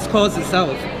 it's caused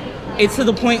itself. it's to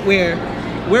the point where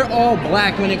we're all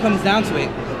black when it comes down to it.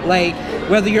 Like,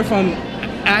 whether you're from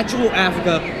actual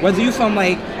Africa, whether you're from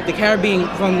like the Caribbean,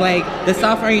 from like the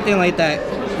South or anything like that,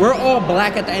 we're all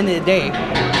black at the end of the day.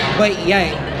 But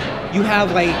yet, you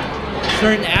have like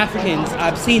certain Africans,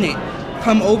 I've seen it,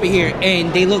 come over here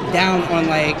and they look down on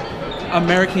like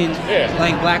American,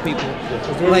 like black people.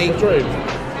 Like,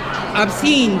 I've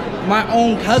seen my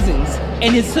own cousins,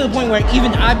 and it's to the point where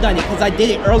even I've done it, because I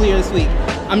did it earlier this week.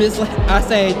 I'm just like, I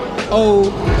said, oh,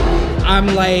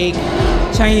 I'm like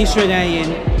Chinese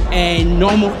Trinidadian and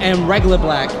normal and regular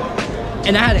black.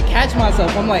 And I had to catch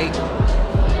myself. I'm like,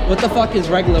 what the fuck is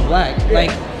regular black?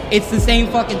 Like, it's the same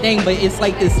fucking thing, but it's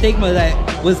like the stigma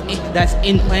that's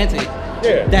implanted.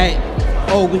 That,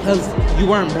 oh, because you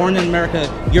weren't born in America,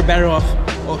 you're better off,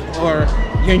 or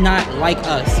you're not like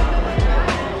us.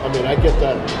 I mean, I get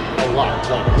that a lot,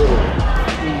 like literally.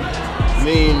 I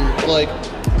mean, like,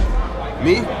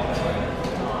 me,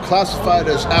 classified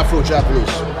as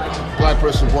Afro-Japanese. Black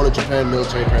person born in Japan,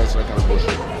 military parents, that kind of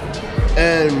bullshit.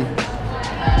 And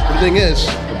the thing is,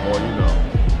 The more you know.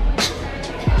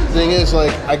 the thing is,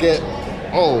 like, I get,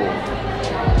 growing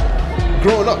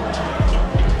up,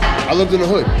 I lived in the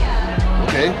hood,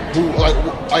 okay? Who, like,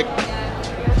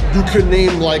 you could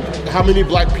name, like, how many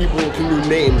black people can you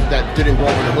name that didn't grow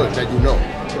up in the hood that you know?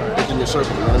 Like, in your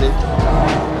circle, you know what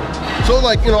I mean? So,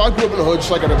 like, you know, I grew up in the hood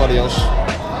just like everybody else,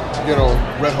 you know,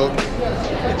 Red Hook.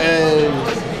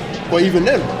 But even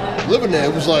then, living there,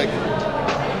 it was like,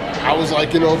 I was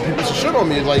like, you know, people used to shit on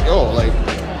me, like, yo,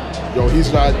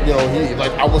 he's not, you know,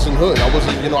 like, I wasn't hood. I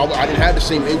wasn't, you know, I didn't have the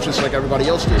same interests like everybody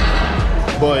else did.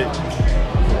 But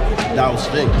that was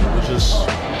the thing. It was just,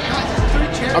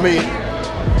 I mean,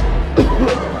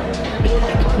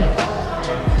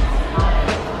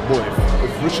 boy,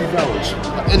 if Richie Valens.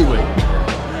 Anyway,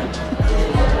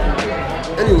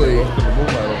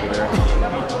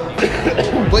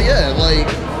 but yeah, like,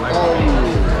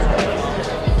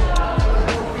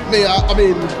 I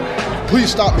mean,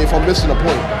 please stop me if I'm missing a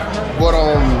point. But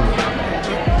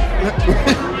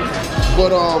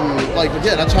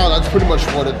yeah, that's pretty much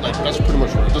what it,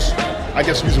 just, I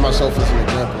guess, using myself as an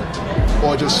example,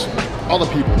 or just other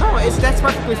people. No, that's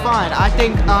perfectly fine. I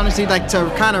think, honestly, like, to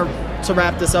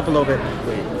wrap this up a little bit.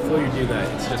 Wait, before you do that,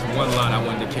 it's just one line I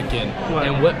wanted to kick in.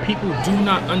 And what people do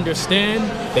not understand,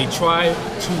 they try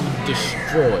to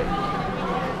destroy.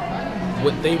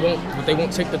 What they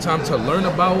won't take the time to learn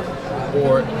about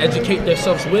or educate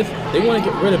themselves with, they want to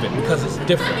get rid of it because it's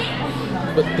different.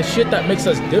 But the shit that makes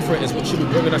us different is what should be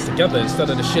bringing us together instead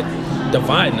of the shit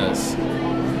dividing us.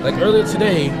 Like earlier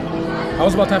today, I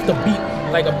was about to have to beat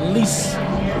like at least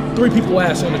 3 people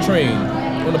ass on the train,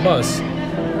 on the bus,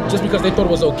 just because they thought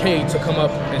it was okay to come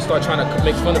up and start trying to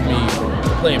make fun of me for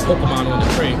playing Pokemon on the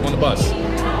train, on the bus.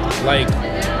 Like,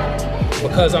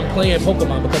 because I'm playing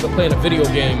Pokemon, because I'm playing a video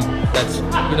game that's,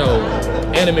 you know,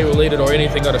 anime related or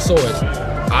anything of the sort,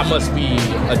 I must be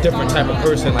a different type of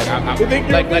person. Like, I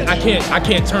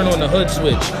can't turn on the hood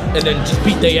switch and then just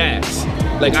beat their ass.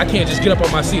 Like, I can't just get up on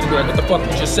my seat and be like, what the fuck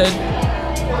you just said?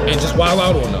 And just wild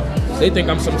out on them. They think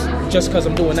I'm just because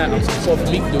I'm doing that, I'm some sort of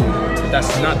meek dude. But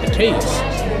that's not the case.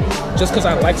 Just because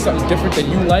I like something different than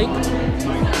you like,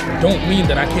 don't mean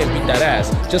that I can't beat that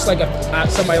ass. Just like if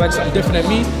somebody likes something different than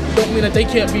me, don't mean that they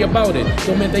can't be about it.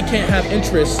 Don't mean they can't have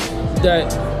interests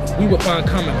that we would find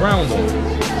common ground on.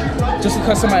 Just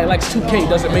because somebody likes 2K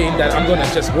doesn't mean that I'm gonna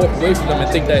just walk away from them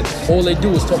and think that all they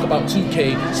do is talk about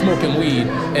 2K, smoking weed,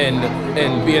 and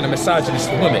being a misogynist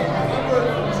for women.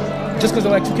 Just because they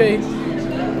like 2K,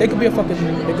 they could be fucking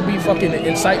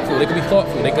insightful, they could be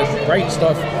thoughtful, they could write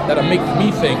stuff that'll make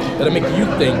me think, that'll make you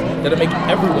think, that'll make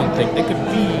everyone think. They could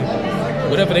be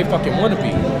whatever they fucking want to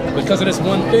be. Because of this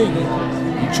one thing,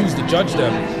 you choose to judge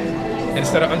them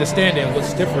instead of understanding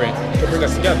what's different to bring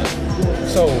us together.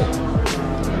 So,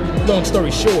 long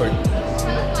story short,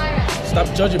 stop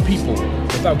judging people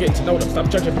without getting to know them. Stop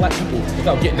judging black people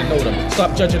without getting to know them.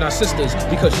 Stop judging our sisters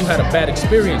because you had a bad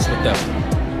experience with them.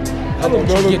 How about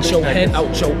you get your head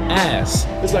out your ass?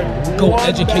 It's like, go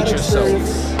educate yourself.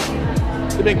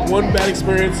 To make one bad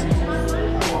experience,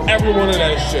 everyone in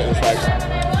that shit. It's like,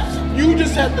 you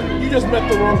just met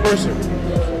the wrong person.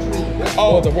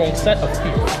 Or the wrong set of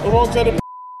people. The wrong set of people.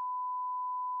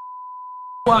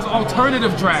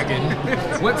 Alternative Dragon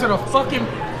went to the fucking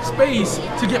space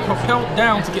to get propelled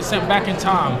down to get sent back in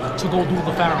time to go do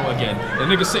the Pharaoh again. The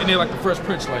nigga sitting there like the Fresh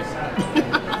Prince, like,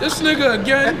 this nigga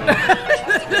again?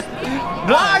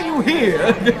 Why are you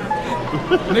here?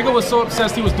 Nigga was so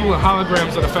obsessed he was doing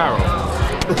holograms of the Pharaoh.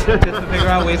 Just to figure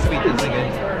out ways to beat this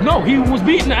nigga. No, he was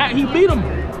beating. He beat him.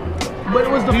 But it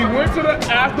was the He went to the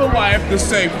afterlife to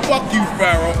say, fuck you,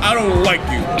 Pharaoh, I don't like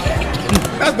you.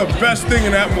 That's the best thing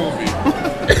in that movie.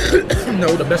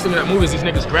 no. The best thing in that movie is these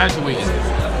niggas graduating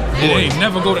and they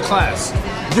never go to class.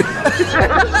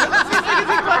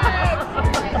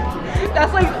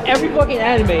 That's like every fucking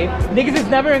anime. Niggas is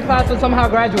never in class but somehow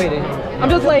graduated. I'm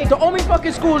just like, The only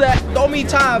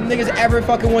time niggas ever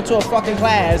fucking went to a fucking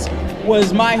class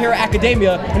was My Hero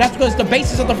Academia, and that's because the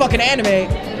basis of the fucking anime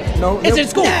is in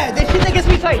school. yeah, these niggas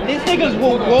be tight. These niggas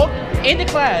will walk into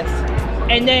class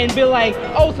and then be like,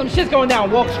 oh, some shit's going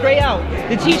down. Walk straight out.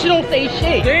 The teacher don't say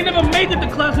shit. They ain't never made it to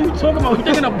class. What you talking about? You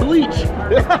thinking of Bleach?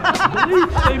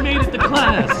 Bleach, they made it to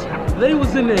class. They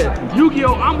was in there.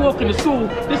 Yu-Gi-Oh! I'm walking to school.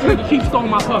 This nigga keeps throwing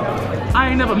my puck. I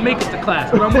ain't never make it to class,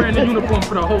 but I'm wearing the uniform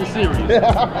for the whole series.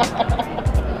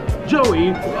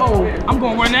 Joey, oh, I'm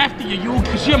gonna run after you,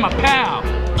 cause you're my pal.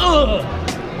 Ugh.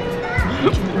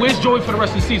 Where's Joey for the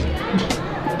rest of the season?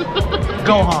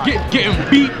 Gohan. Getting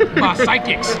beat by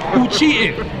psychics who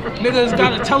cheating. Niggas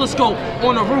got a telescope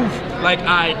on the roof. Like,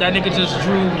 alright, that nigga just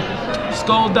drew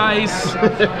skull dice.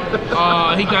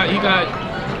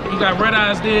 He got red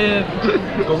eyes there.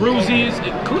 Garuzis.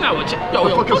 Kunai would check. Yo,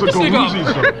 What the fuck is a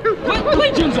Garuzis,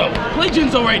 Play Jinzo. Play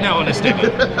Jinzo right now on this nigga.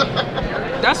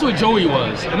 That's what Joey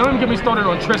was. And don't even get me started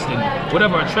on Tristan.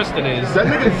 Whatever a Tristan is. That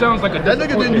nigga it sounds like a That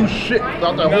nigga didn't do shit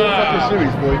throughout that whole fucking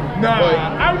series, boy. Nah, Like,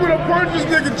 I'm gonna purge this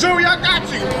nigga, Joey, I got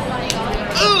you.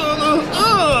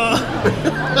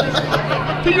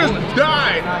 He just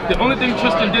died. The only thing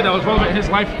Tristan did that was relevant in his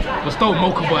life was throw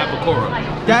Mokuba at Bakura.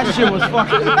 That shit was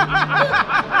fucking.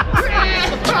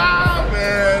 Ah,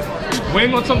 man. We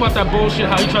ain't gonna talk about that bullshit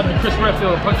how he tried to Chris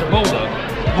Redfield and punch a boulder.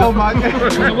 Oh my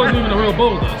god. It wasn't even a real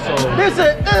boulder, so This is.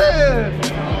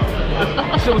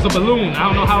 that shit was a balloon. I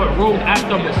don't know how it rolled at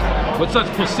them with such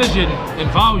precision and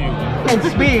volume. And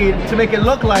speed to make it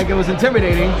look like it was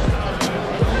intimidating.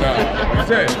 Nah, like I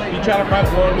said, he tried to fight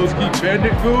one of those Geek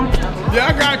Bandit dudes. Yeah,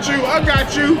 I got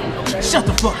you. Shut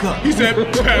the fuck up. He said,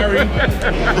 parry.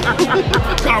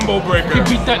 Combo He breaker.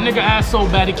 beat that nigga ass so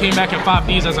bad he came back in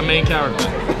 5Ds as a main character.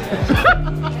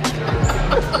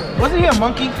 Wasn't he a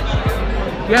monkey?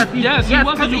 Yes, he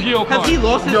was a Yu-Gi-Oh card. Because he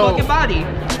lost his fucking body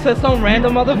to some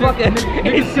random motherfucker.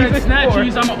 Nigga said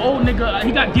snatchies, I'm an old nigga.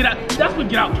 He got Get Out. That's where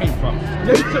Get Out came from.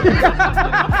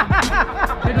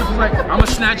 Niggas was like, I'ma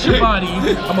snatch your body,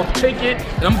 I'ma take it,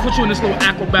 and I'ma put you in this little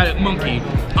acrobatic monkey.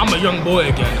 I'm a young boy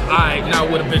again. Alright, now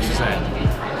where the bitch is at?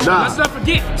 nah. Let's not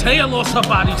forget, Taya lost her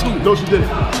body too. No, she didn't.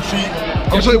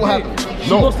 I'll tell you what happened. She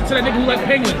No. lost it to that nigga who like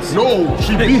penguins. No,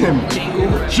 she beat him.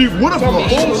 She would have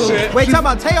lost. Bullshit. Wait, talk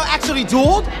about Teo actually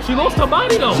dueled? She lost her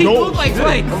body though. She No, dueled like she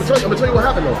didn't. twice. I'm gonna tell you what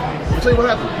happened though.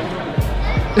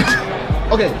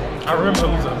 Okay. I remember her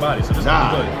losing her body, so this is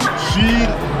Nah, good. she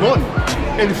won.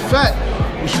 In fact,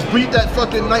 when she beat that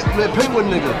fucking nightmare penguin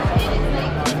nigga,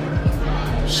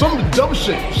 some dumb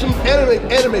shit, some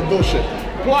anime bullshit.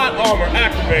 Plot armor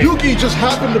activated. Yuki just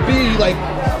happened to be like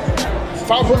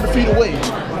 500 feet away,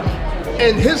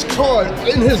 and his card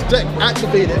in his deck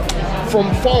activated from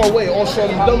far away on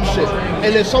some dumb shit,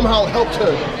 and it somehow helped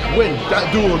her win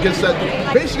that duel against that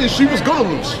dude. Basically, she was gonna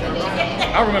lose.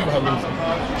 I remember her losing.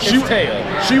 She It's Taya.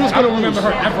 She was I gonna don't remember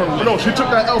lose. her ever losing. No, she took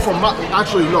that L from my.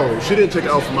 Actually, no, she didn't take an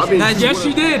L from my. I mean, Yes,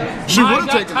 she did. She Mai would've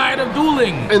got taken it. tired of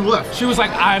dueling. And left. She was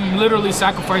like, I'm literally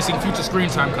sacrificing future screen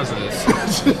time because of this.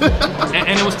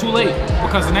 and it was too late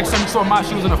because the next time you saw Mai,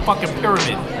 she was in a fucking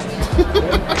pyramid.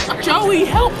 Joey,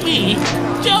 help me.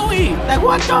 Joey. Like,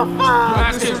 what the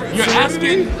fuck? You're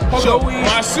asking Hold Joey. up.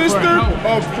 My sister for help.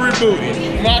 or free booty?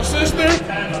 My sister,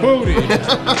 booty.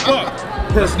 Fuck.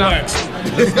 Let's not.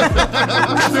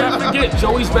 Don't forget,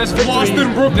 Joey's best Lost in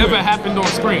victory Brooklyn. never happened on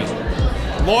screen.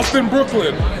 Lost in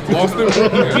Brooklyn. Lost in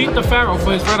Brooklyn. Beat the Pharaoh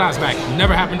for his red eyes back.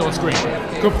 Never happened on screen.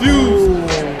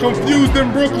 Confused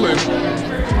in Brooklyn.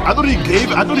 I thought he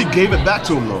gave it back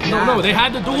to him though. No, they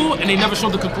had the duel and they never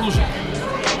showed the conclusion.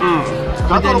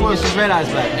 I thought it was his red eyes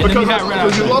back. And then he got red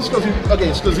eyes. he lost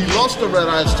because he lost the red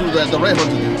eyes to the red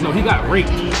hunter dude. No, he got raped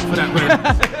for that red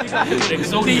eyes. He got hit with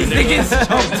Exodia.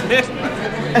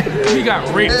 He got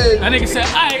raped. That nigga said,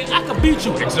 I could beat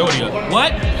you, Exodia.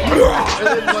 What?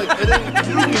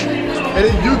 And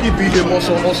then Yugi beat him on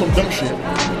some dumb shit.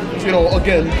 You know,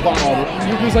 again, by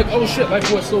armor. He was like, oh shit, like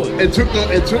what sword? And took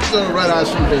the red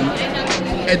eyes from him,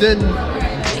 and then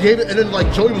gave it. And then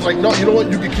like Joey was like, no, you know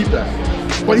what? You can keep that.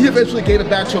 But he eventually gave it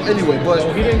back to him anyway. No,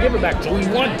 But he didn't give it back. Joey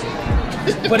won.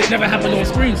 But it never happened on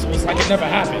screen, so it's like it never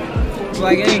happened.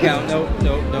 Like, it ain't count. No.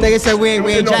 Nigga said we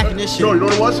ain't jacking this shit. No, you know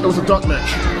what it was? It was a dark match.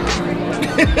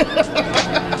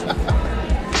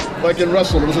 Like in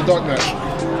wrestling, it was a dark match.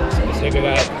 This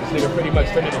nigga pretty much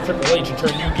turned into Triple H and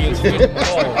turned Yugi into Freedom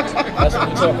Paul. That's what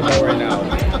we're talking about right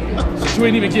now. So you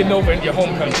ain't even getting over in your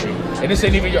home country. And this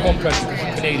ain't even your home country because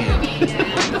you're Canadian.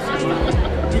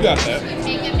 You got that.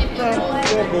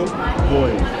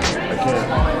 Boy, I can't.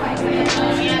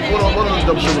 What other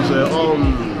dumb shit was there?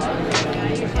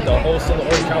 The whole Silver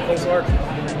Earth Cowboys arc.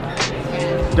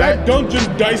 That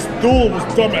Dungeon Dice duel was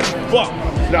dumb as fuck.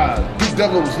 Nah, Duke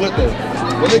Devlin was lit though.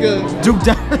 My nigga, Duke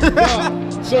Down.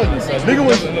 son, nigga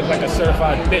was, Doesn't look like a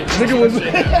certified bitch. nigga was,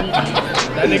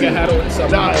 That nigga had on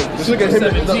some nah, this nigga, him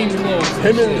 17 clothes.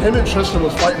 and Tristan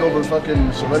was fighting over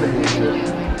fucking Serenity and shit.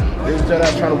 They was dead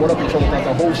ass trying to one up each other throughout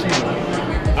the whole season.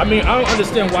 I mean, I don't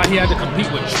understand why he had to compete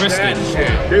with Tristan.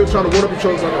 They were trying to one up each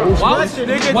other throughout the whole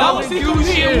season. Why was he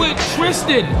competing with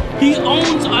Tristan? He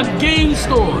owns a game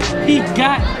store. He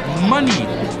got money.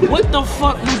 What the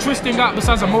fuck do Tristan got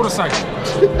besides a motorcycle?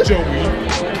 Joey.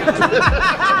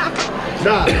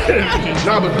 Nah,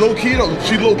 but low key though,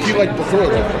 she low key like before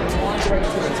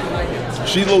though.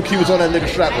 She low key was on that nigga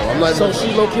strap though. I'm not. So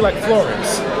she low key like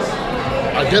Florence.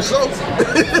 I guess so.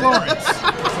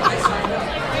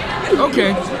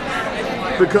 Okay.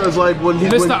 Because like when he,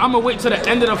 Mister, I'm gonna wait till the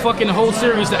end of the fucking whole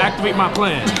series to activate my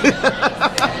plan.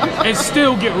 And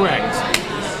still get wrecked.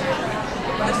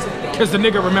 Because the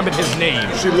nigga remembered his name.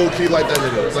 she low key like that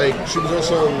nigga. Like she was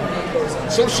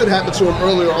on some shit happened to him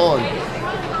earlier on.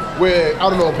 Where I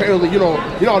don't know. Apparently, you know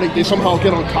how they somehow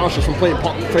get unconscious from playing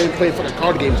fucking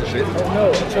card games and shit.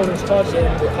 No, children's touch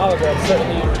and the hologram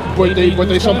certainly. But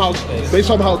they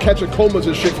somehow catch a comas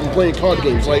and shit from playing card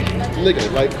games. Like nigga,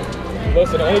 like.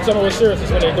 Listen, the only time I was serious is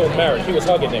when they doing marriage. He was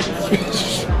hugging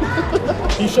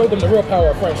niggas. He showed them the real power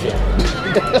of friendship.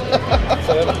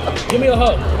 So, give me a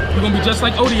hug. You're gonna be just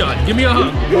like Odeon. Give me a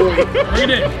hug. Bring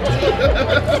it in.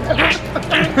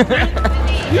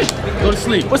 Go to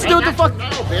sleep. What's the deal with the fuck?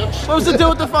 What was the deal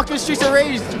with the fucking Streets of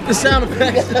Rage? The sound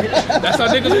effects. That's how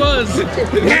niggas was.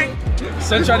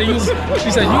 Son tried to use,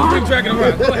 he said, use Big Dragon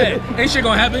around. Go ahead. Ain't shit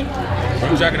gonna happen.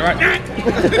 Big Dragon around.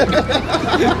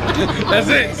 That's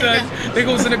it, son.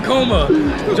 Nigga was in a coma.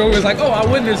 Joey was like, oh, I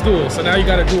win this duel. So now you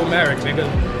gotta do a Merrick, nigga.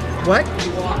 What?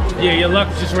 Yeah, your luck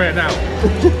just ran out.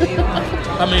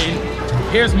 I mean,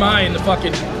 here's mine, the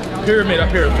fucking pyramid up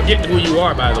here. Forget who you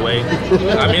are, by the way.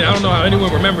 I mean, I don't know how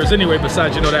anyone remembers anyway,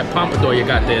 besides, you know, that pompadour you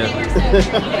got there.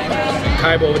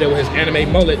 Kaiba over there with his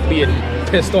anime mullet being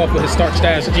pissed off with his starched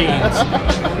ass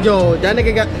jeans. Yo, that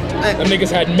nigga got. Them niggas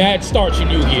had mad starch in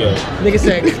Yu-Gi-Oh! Nigga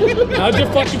said. How'd your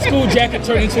fucking school jacket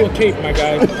turn into a cape, my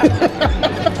guy?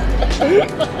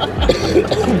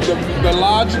 The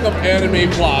logic of anime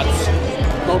plots.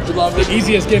 Don't you love it? The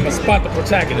easiest game to spot the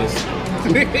protagonist.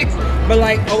 But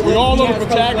like, oh, We all know he the has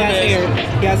coast glass protagonist.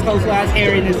 hair. He has coast glass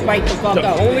hair and his fight the fuck The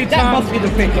up. only That time, must be the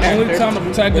fake the only character. time the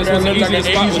protagonist was the Because like an easiest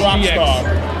spot 80s was rock GX. star.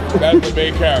 That's the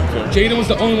main character. Jaden was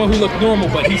the only one who looked normal,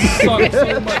 but he sucked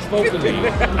so much vocally.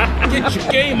 Get your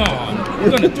game on. We're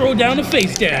gonna throw down the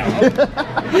face down.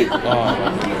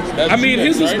 That's I mean, GX,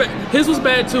 his was right? his was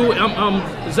bad too.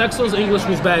 Zexel's English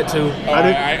was bad too.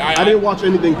 I didn't watch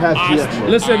anything past GX. Bro.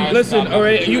 Listen. All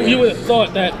right, you would have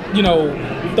thought that, you know,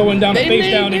 throwing down the face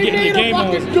down and getting your game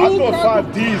on. I thought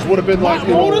 5Ds would have been like, you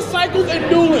know, Motorcycles and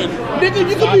dueling. Nigga,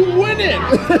 you could be winning.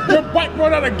 Your bike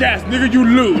run out of gas. Nigga, you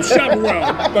lose. Shut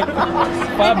around.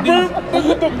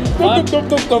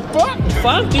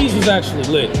 5Ds was actually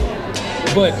lit,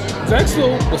 but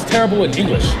Zexel was terrible in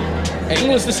English. In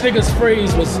English, this nigga's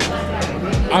phrase was,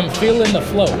 "I'm feeling the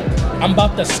flow. I'm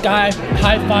about to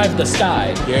high five the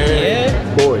sky."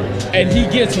 Yeah. boy. And he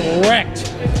gets wrecked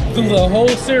through the whole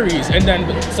series, and then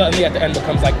suddenly at the end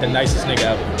becomes like the nicest nigga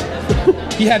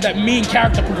ever. He had that mean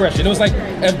character progression. It was like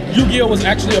if Yu-Gi-Oh was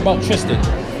actually about Tristan.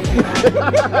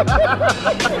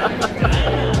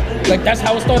 Like that's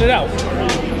how it started out.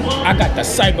 I got the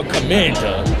Cyber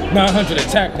Commander, 900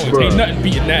 attack points. Bruh. Ain't nothing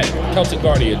beating that. Celtic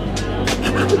Guardian.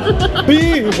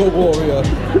 Beaver Warrior.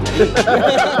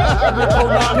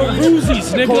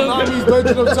 Peruzzi's, nigga. Konami's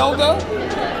Legend of Zelda?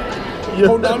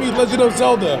 Konami's Legend of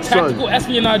Zelda. Tactical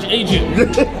espionage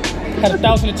agent. Had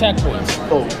 1,000 attack points.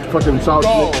 Oh, fucking South.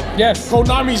 Go. Yes.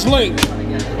 Konami's Link.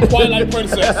 Twilight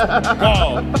Princess.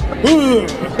 Go.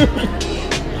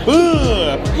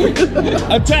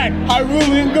 Attack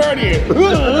Hyrulean Guardian.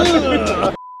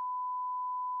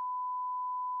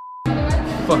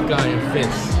 Fuck Iron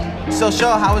Fist. So,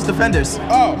 Shaw, how was Defenders?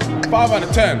 Oh, 5 out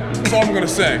of 10. That's all I'm gonna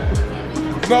say.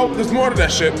 No, there's more to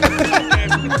that shit.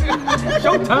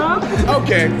 Showtime.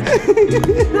 Okay.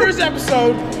 First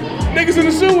episode, niggas in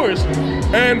the sewers.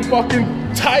 And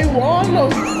fucking Taiwan or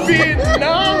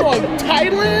Vietnam or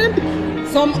Thailand?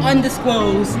 Some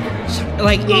undisclosed,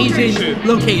 like Location. Asian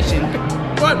location.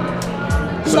 But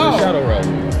So- Shadow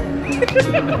Realm.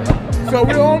 So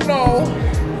we all know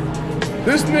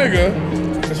this nigga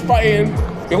is fighting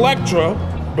Elektra,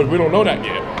 but we don't know that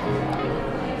yet.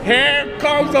 Here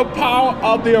comes the power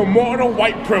of the immortal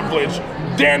white privilege,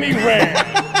 Danny Rand.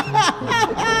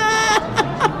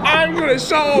 I'm gonna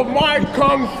show my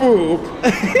kung fu,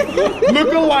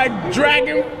 looking like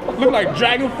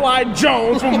Dragonfly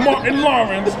Jones from Martin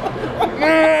Lawrence.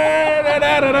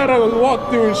 Walk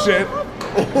through and shit.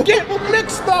 Get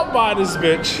mixed up by this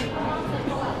bitch.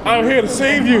 I'm here to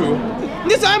save you.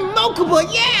 This unmilkable,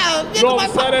 yeah. And all of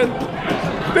a sudden,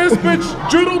 this bitch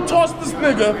judo tossed this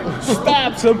nigga,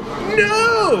 stabs him.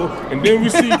 No! And then we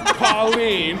see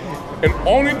Colleen, and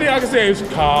only thing I can say is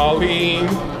Colleen,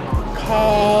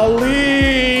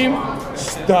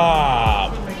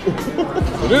 stop.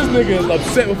 So this nigga is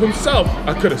upset with himself.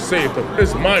 I could have saved him.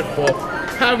 It's my fault.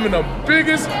 Having the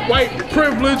biggest white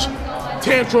privilege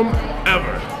tantrum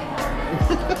ever.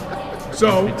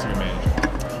 So,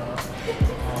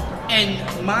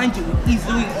 And mind you, he's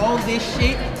doing all this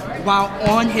shit while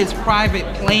on his private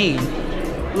plane.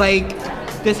 Like,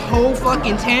 this whole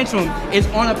fucking tantrum is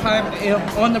on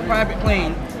the private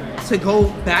plane to go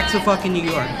back to fucking New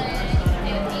York.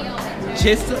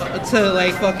 Just to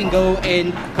like fucking go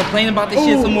and complain about this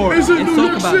shit some more. It's in and New talk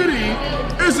York about City.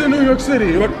 It's in New York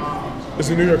City. Like, it's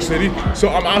in New York City. So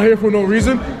I'm out here for no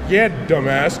reason. Yeah,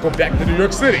 dumbass. Go back to New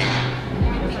York City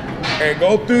and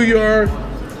go through your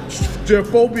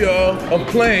phobia of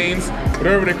planes,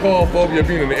 whatever they call phobia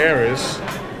being in the air is.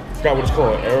 Forgot what it's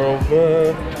called.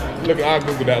 Look, I'll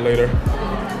Google that later.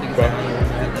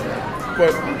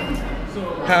 But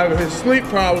having his sleep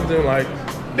problems and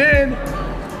then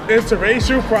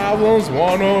interracial problems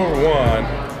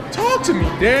 101. Talk to me,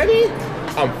 Daddy.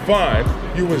 I'm fine.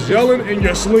 You was yelling in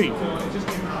your sleep.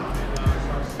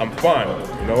 I'm fine.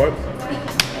 You know what?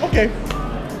 Okay.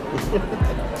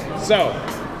 So,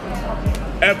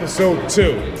 episode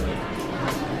 2.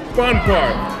 Fun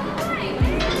part.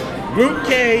 Luke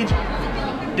Cage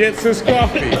gets his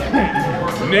coffee.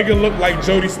 Nigga look like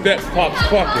Jodie Step Pop's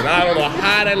fucking. I don't know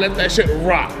how they let that shit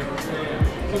rock.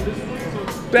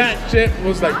 That shit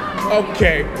was like,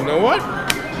 okay, you know what?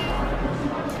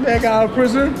 Man got out of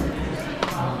prison.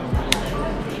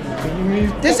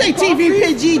 this ain't TV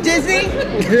PG Disney.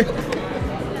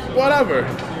 Whatever.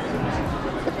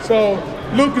 So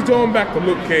Luke is going back to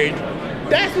Luke Cage.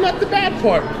 That's not the bad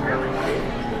part.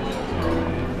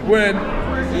 When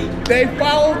they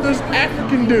followed this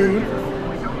African dude,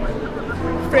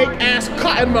 fake ass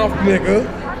cottonmouth nigga,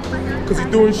 cause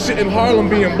he's doing shit in Harlem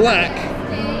being black.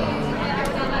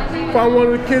 Found one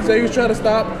of the kids that he was trying to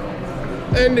stop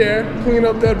in there, cleaning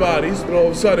up dead bodies, and all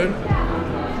of a sudden,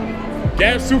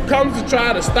 guess who comes to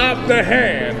try to stop the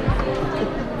hand?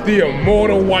 The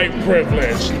immortal white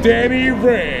privilege, Danny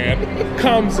Rand,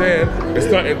 comes in and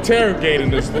starts interrogating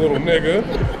this little nigga.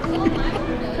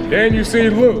 Then you see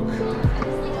Luke.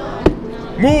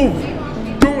 Move!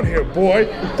 Doing here, boy.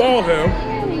 Throw him.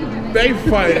 They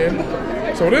fighting.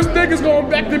 So this nigga's going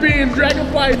back to being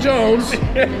Dragonfly Jones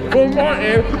from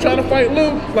Martin, trying to fight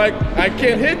Luke. Like, I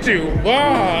can't hit you.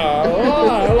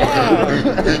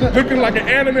 Looking like an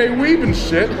anime weaving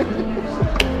shit.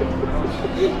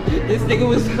 This nigga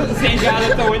was saying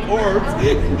y'all throwing orbs.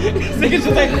 This nigga's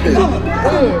just like,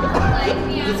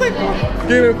 just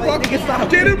like,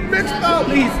 Get him mixed up.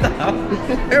 please stop.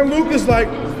 And Luke is like,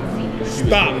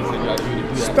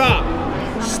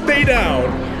 stop, stay down.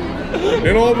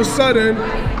 Then all of a sudden,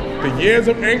 the years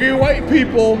of angry white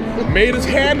people made his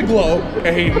hand glow,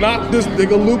 and he knocked this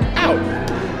nigga Luke out.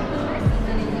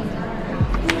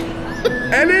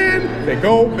 And then they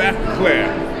go back to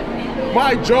Claire.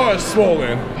 My jaw is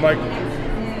swollen. I'm like,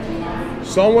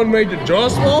 someone made your jaw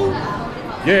swollen?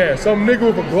 Yeah, some nigga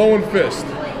with a glowing fist.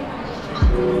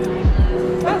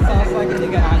 That sounds like a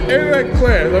nigga out here. And like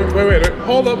Claire, like, wait,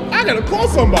 hold up, I gotta call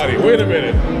somebody. Wait a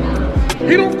minute.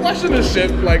 He don't question this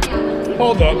shit. Like,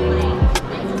 hold up.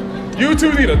 You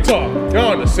two need to talk.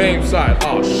 Y'all on the same side.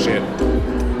 Oh shit.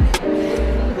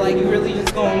 Like, you really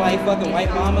just going like fucking white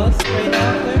mamas right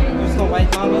now? You just going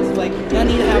white mamas? Like, y'all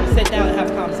need to have sit down and have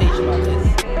a conversation about this.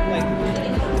 Like,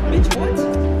 bitch,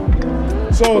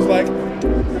 what? So it's like,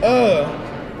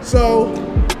 so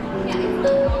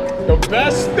the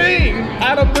best thing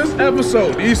out of this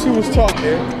episode, these two was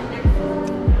talking.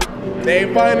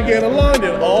 They finally get along,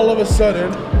 then all of a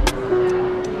sudden,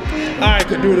 I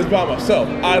could do this by myself.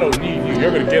 I don't need you.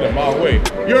 You're gonna get in my way.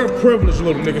 You're a privileged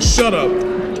little nigga. Shut up.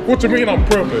 What you mean I'm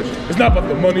privileged? It's not about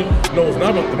the money. No, it's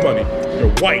not about the money. You're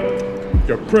white.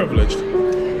 You're privileged.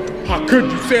 How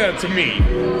could you say that to me?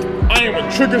 I am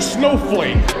a trigger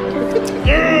snowflake.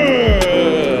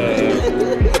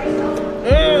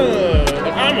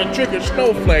 a triggered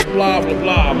snowflake, blah, blah,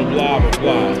 blah, blah, blah, blah,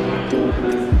 blah.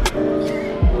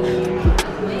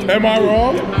 Am I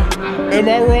wrong? Am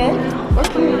I wrong?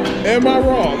 Am I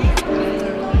wrong?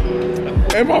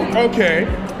 Am I, okay.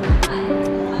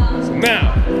 So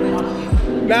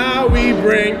now we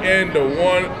bring in the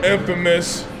one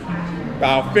infamous,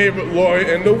 our favorite lawyer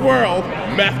in the world,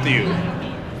 Matthew.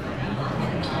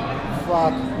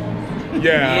 Fuck.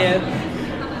 Yeah.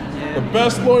 The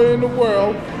best lawyer in the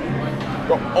world.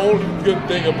 The only good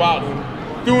thing about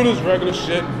him, doing his regular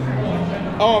shit.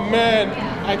 Oh man,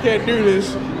 I can't do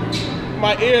this.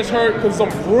 My ears hurt because some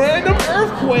random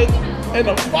earthquake in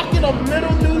the fucking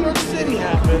middle New York City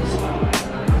happens.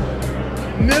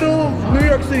 Middle New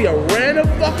York City, a random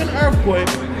fucking earthquake.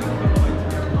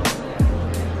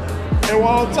 And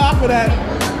while on top of that,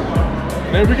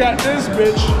 then we got this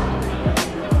bitch,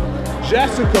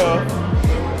 Jessica,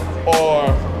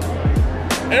 or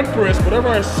Empress, whatever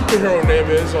her superhero name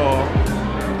is, or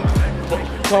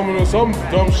coming with some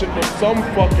dumb shit with some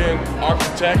fucking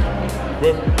architect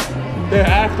with, they're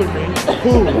after me,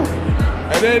 cool.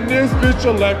 And then this bitch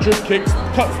Electric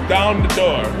cuts down the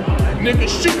door. Nigga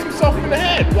shoots himself in the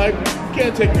head, like,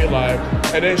 can't take me alive.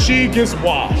 And then she gets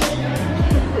washed.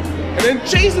 And then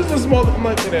chases this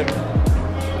motherfucker in.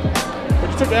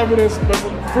 But you took evidence, but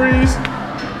freeze.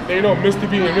 And you know, Misty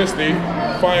being Misty,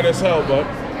 fine as hell, but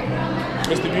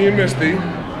Misty being Misty.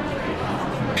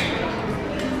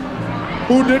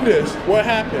 Who did this? What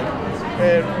happened?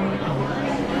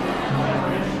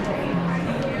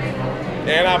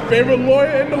 And our favorite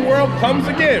lawyer in the world comes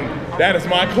again. That is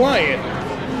my client.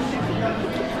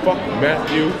 Fuck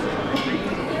Matthew.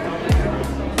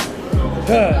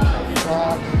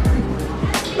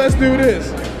 Let's do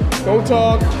this. Don't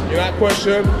talk, you're not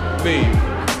questioned, leave.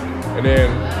 And then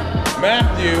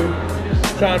Matthew,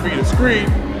 trying to be discreet,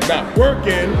 not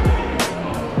working,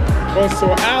 goes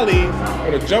to an alley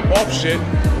on a jump off shit,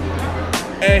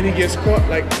 and he gets caught,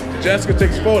 like Jessica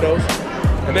takes photos,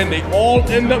 and then they all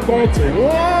end up going to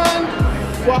one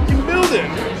fucking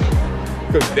building.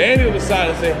 Because Daniel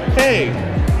decided to say, hey,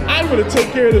 I'm gonna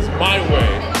take care of this my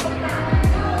way.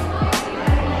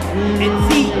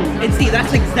 And see,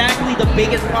 that's exactly the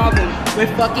biggest problem with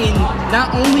fucking,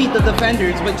 not only the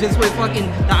Defenders, but just with fucking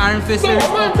the Iron Fisters No,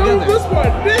 I'm not doing this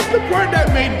part. This is the part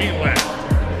that made me laugh.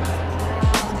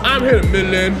 I'm here at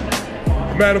Midland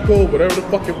Medical, whatever the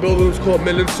fucking building is called,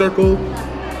 Midland Circle.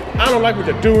 I don't like what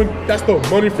they're doing. That's no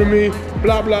money for me.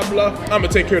 Blah, blah, blah. I'm gonna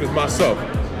take care of this myself.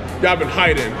 Y'all been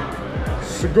hiding.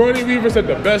 Sigourney Weaver said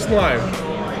the best line.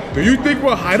 Do you think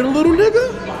we're hiding, little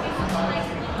nigga?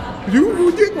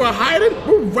 You think we're hiding?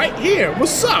 We're right here.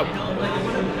 What's up?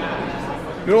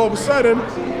 Then all of a sudden,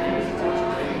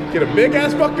 get a big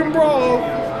ass fucking brawl.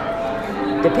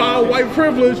 The power of white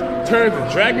privilege turns to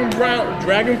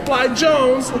Dragonfly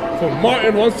Jones for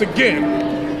Martin once again.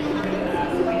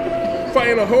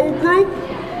 Fighting a whole group,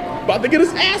 about to get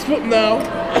his ass whooped now.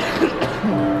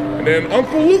 And then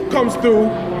Uncle Luke comes through,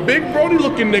 big Brody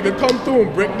looking nigga come through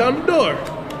and break down the door.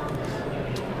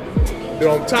 Then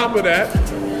on top of that,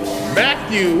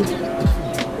 Matthew,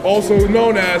 also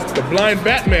known as the blind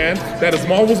Batman, that is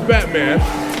Marvel's Batman,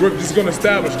 we're just gonna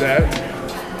establish that.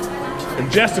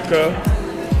 And Jessica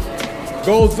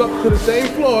goes up to the same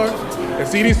floor and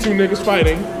see these two niggas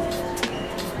fighting.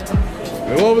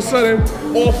 And all of a sudden,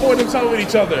 all four of them talking with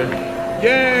each other.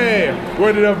 Yay!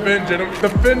 We're the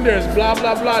Defenders, blah,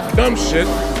 blah, blah, dumb shit.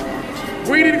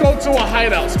 We need to go to a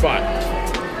hideout spot.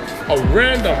 A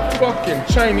random fucking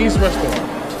Chinese restaurant.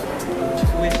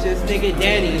 Which this nigga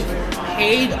Danny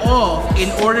paid off in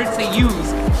order to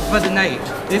use for the night.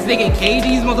 This nigga gave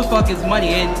these motherfuckers money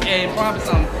and promised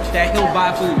them that he'll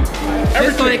buy food.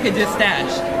 Just so they could just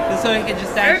stash. Just so they could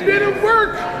just stash. It didn't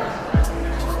work.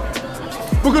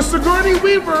 Because Sigourney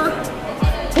Weaver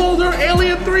pulled her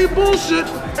Alien 3 bullshit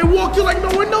and walked in like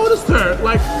no one noticed her.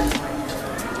 Like,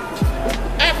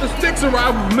 after Styx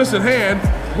arrived with missing hand,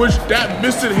 which that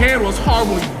missing hand was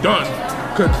horribly done.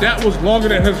 Cause that was longer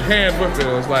than his hand with it.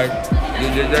 It was like,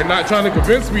 you're not trying to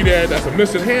convince me that that's a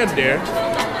missing hand there.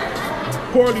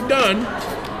 Poorly done.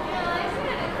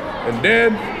 And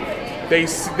then they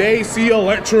see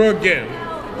Elektra again.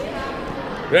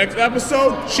 Next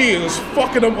episode, she is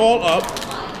fucking them all up.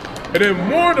 And then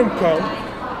more of them come.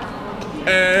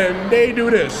 And they do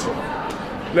this.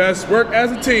 Let's work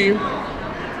as a team.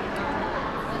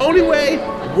 Only way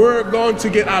we're going to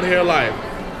get out of here alive.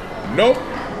 Nope.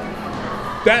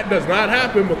 That does not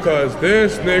happen because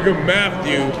this nigga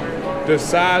Matthew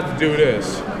decides to do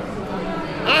this.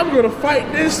 I'm gonna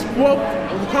fight this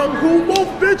Kung Fu wolf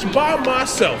bitch by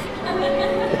myself.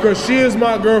 Because she is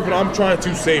my girlfriend, I'm trying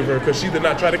to save her because she did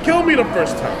not try to kill me the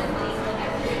first time.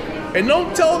 And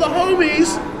don't tell the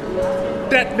homies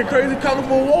that the crazy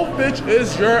colorful wolf bitch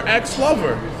is your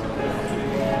ex-lover.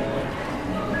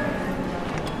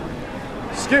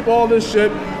 Skip all this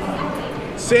shit.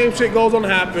 Same shit goes on to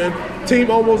happen. Team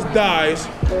almost dies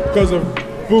because of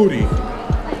booty.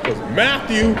 Because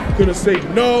Matthew couldn't say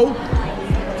no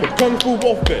to Kung Fu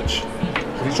Wolf bitch.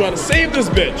 He's trying to save this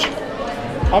bitch.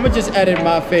 I'ma just edit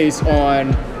my face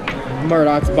on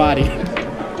Murdoch's body.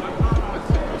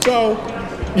 So,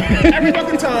 every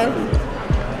fucking time,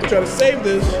 we try to save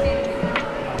this,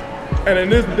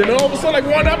 and then all of a sudden, like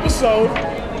one episode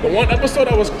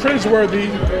that was cringeworthy,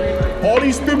 all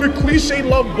these stupid cliche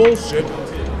love bullshit,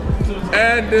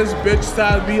 and this bitch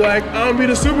decided to be like, I'm gonna be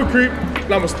the super creep,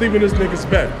 and I'm gonna sleep in this nigga's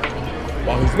bed.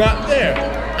 While he's not there,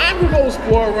 I'm gonna go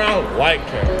explore around like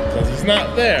him, because he's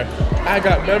not there. I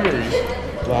got memories,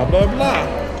 blah, blah, blah.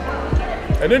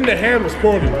 And then the hand was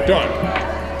poorly done.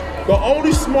 The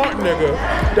only smart nigga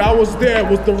that was there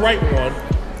was the right one,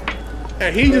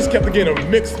 and he just kept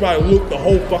getting mixed by Luke the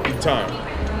whole fucking time.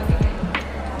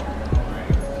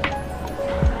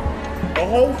 The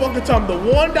whole fucking time. The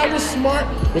one that was smart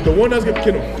was the one that was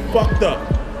getting fucked up.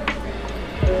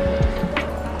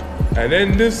 And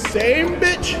then this same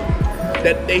bitch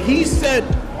that he said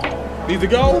needs to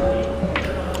go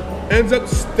ends up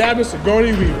stabbing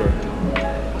Sigourney Weaver.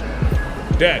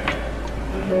 Dead.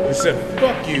 He said,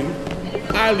 fuck you,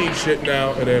 I leave shit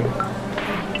now, and then,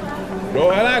 you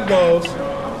know how that goes.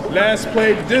 Last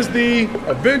played Disney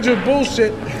Avenger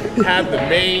bullshit, have the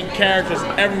main characters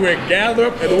everywhere gather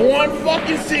up in one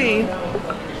fucking scene,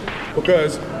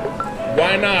 because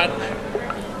why not?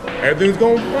 Everything's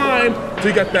going fine, so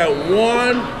you got that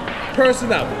one person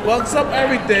that fucks up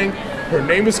everything. Her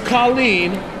name is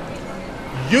Colleen,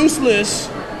 useless,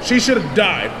 she should have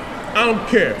died. I don't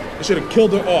care, they should have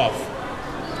killed her off.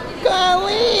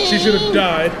 Colleen. She should have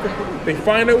died. They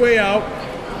find their way out.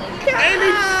 And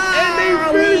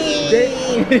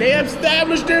they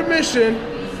established their mission.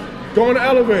 Go in the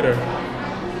elevator.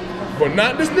 But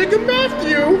not this nigga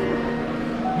Matthew.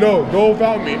 No, go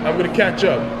without me. I'm gonna catch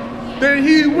up. Then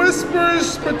he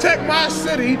whispers, protect my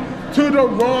city, to the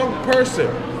wrong person.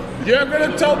 You're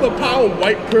gonna tell the power of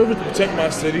white privilege to protect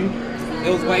my city? It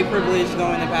was white privilege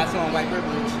going and passing on white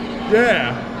privilege.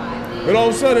 Yeah. But all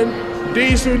of a sudden,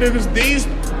 these two niggas, these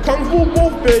Kung Fu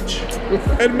Wolf bitch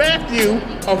and Matthew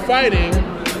are fighting,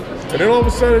 and then all of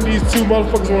a sudden these two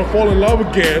motherfuckers want to fall in love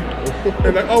again.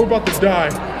 They're like, oh, we're about to die.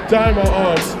 Die in my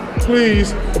arms.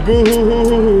 Please. Boo hoo hoo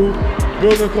hoo hoo.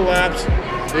 Building collapse.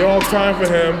 They all crying for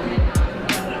him.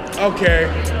 Okay.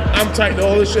 I'm tight.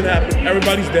 All this shit happened.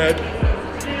 Everybody's dead.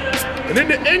 And then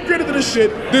the end credit of this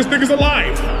shit, this nigga's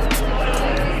alive.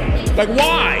 Like,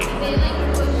 why?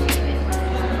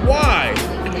 Why?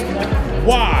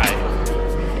 Why?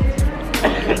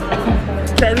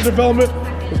 Character development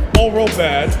was all real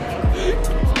bad.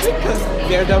 Because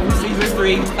Daredevil season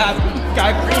 3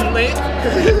 got greenlit.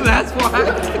 That's why.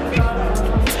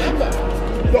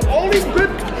 The only good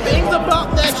things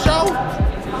about that show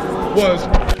was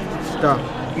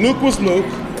Luke was Luke.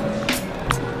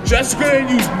 Jessica didn't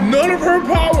use none of her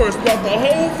powers throughout the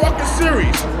whole fucking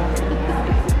series.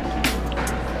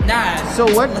 Nah. So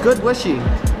what good was she?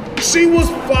 She was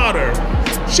fodder.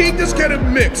 She just got it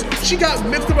mixed. She got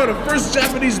mixed up by the first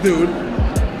Japanese dude.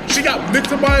 She got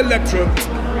mixed up by Elektra.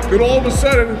 Then all of a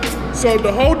sudden, so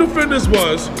the whole Defenders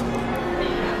was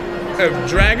if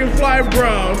Dragonfly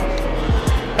Brown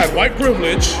had white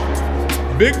privilege,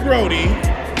 Big Brody,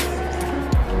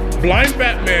 Blind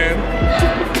Batman,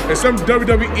 and some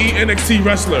WWE NXT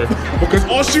wrestler. Because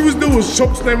all she was doing was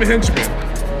chokeslam and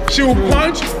henchmen. She would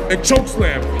punch and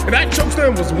chokeslam. And that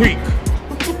chokeslam was weak.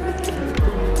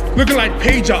 Looking like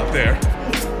Paige out there.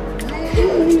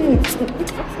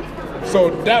 So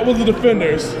that was the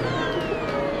Defenders.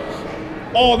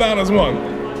 All down as one.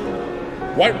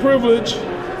 White privilege.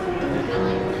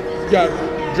 Got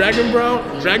Dragon Brown,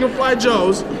 Dragonfly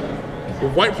Joes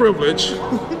with white privilege.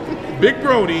 Big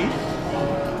Brody.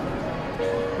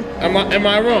 Am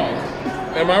I wrong?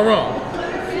 Am I wrong?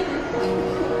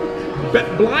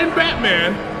 Blind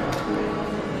Batman.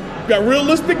 Got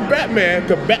realistic Batman,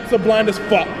 because bats are blind as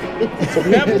fuck. So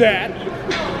we have that.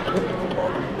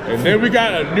 And then we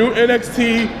got a new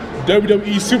NXT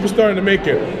WWE superstar in the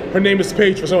making. Her name is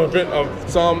Paige for some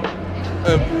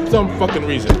fucking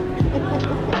reason.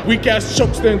 Weak ass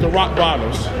choke stands and rock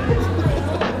bottoms.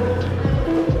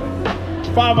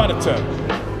 5 out of 10.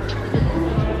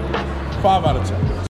 5 out of 10.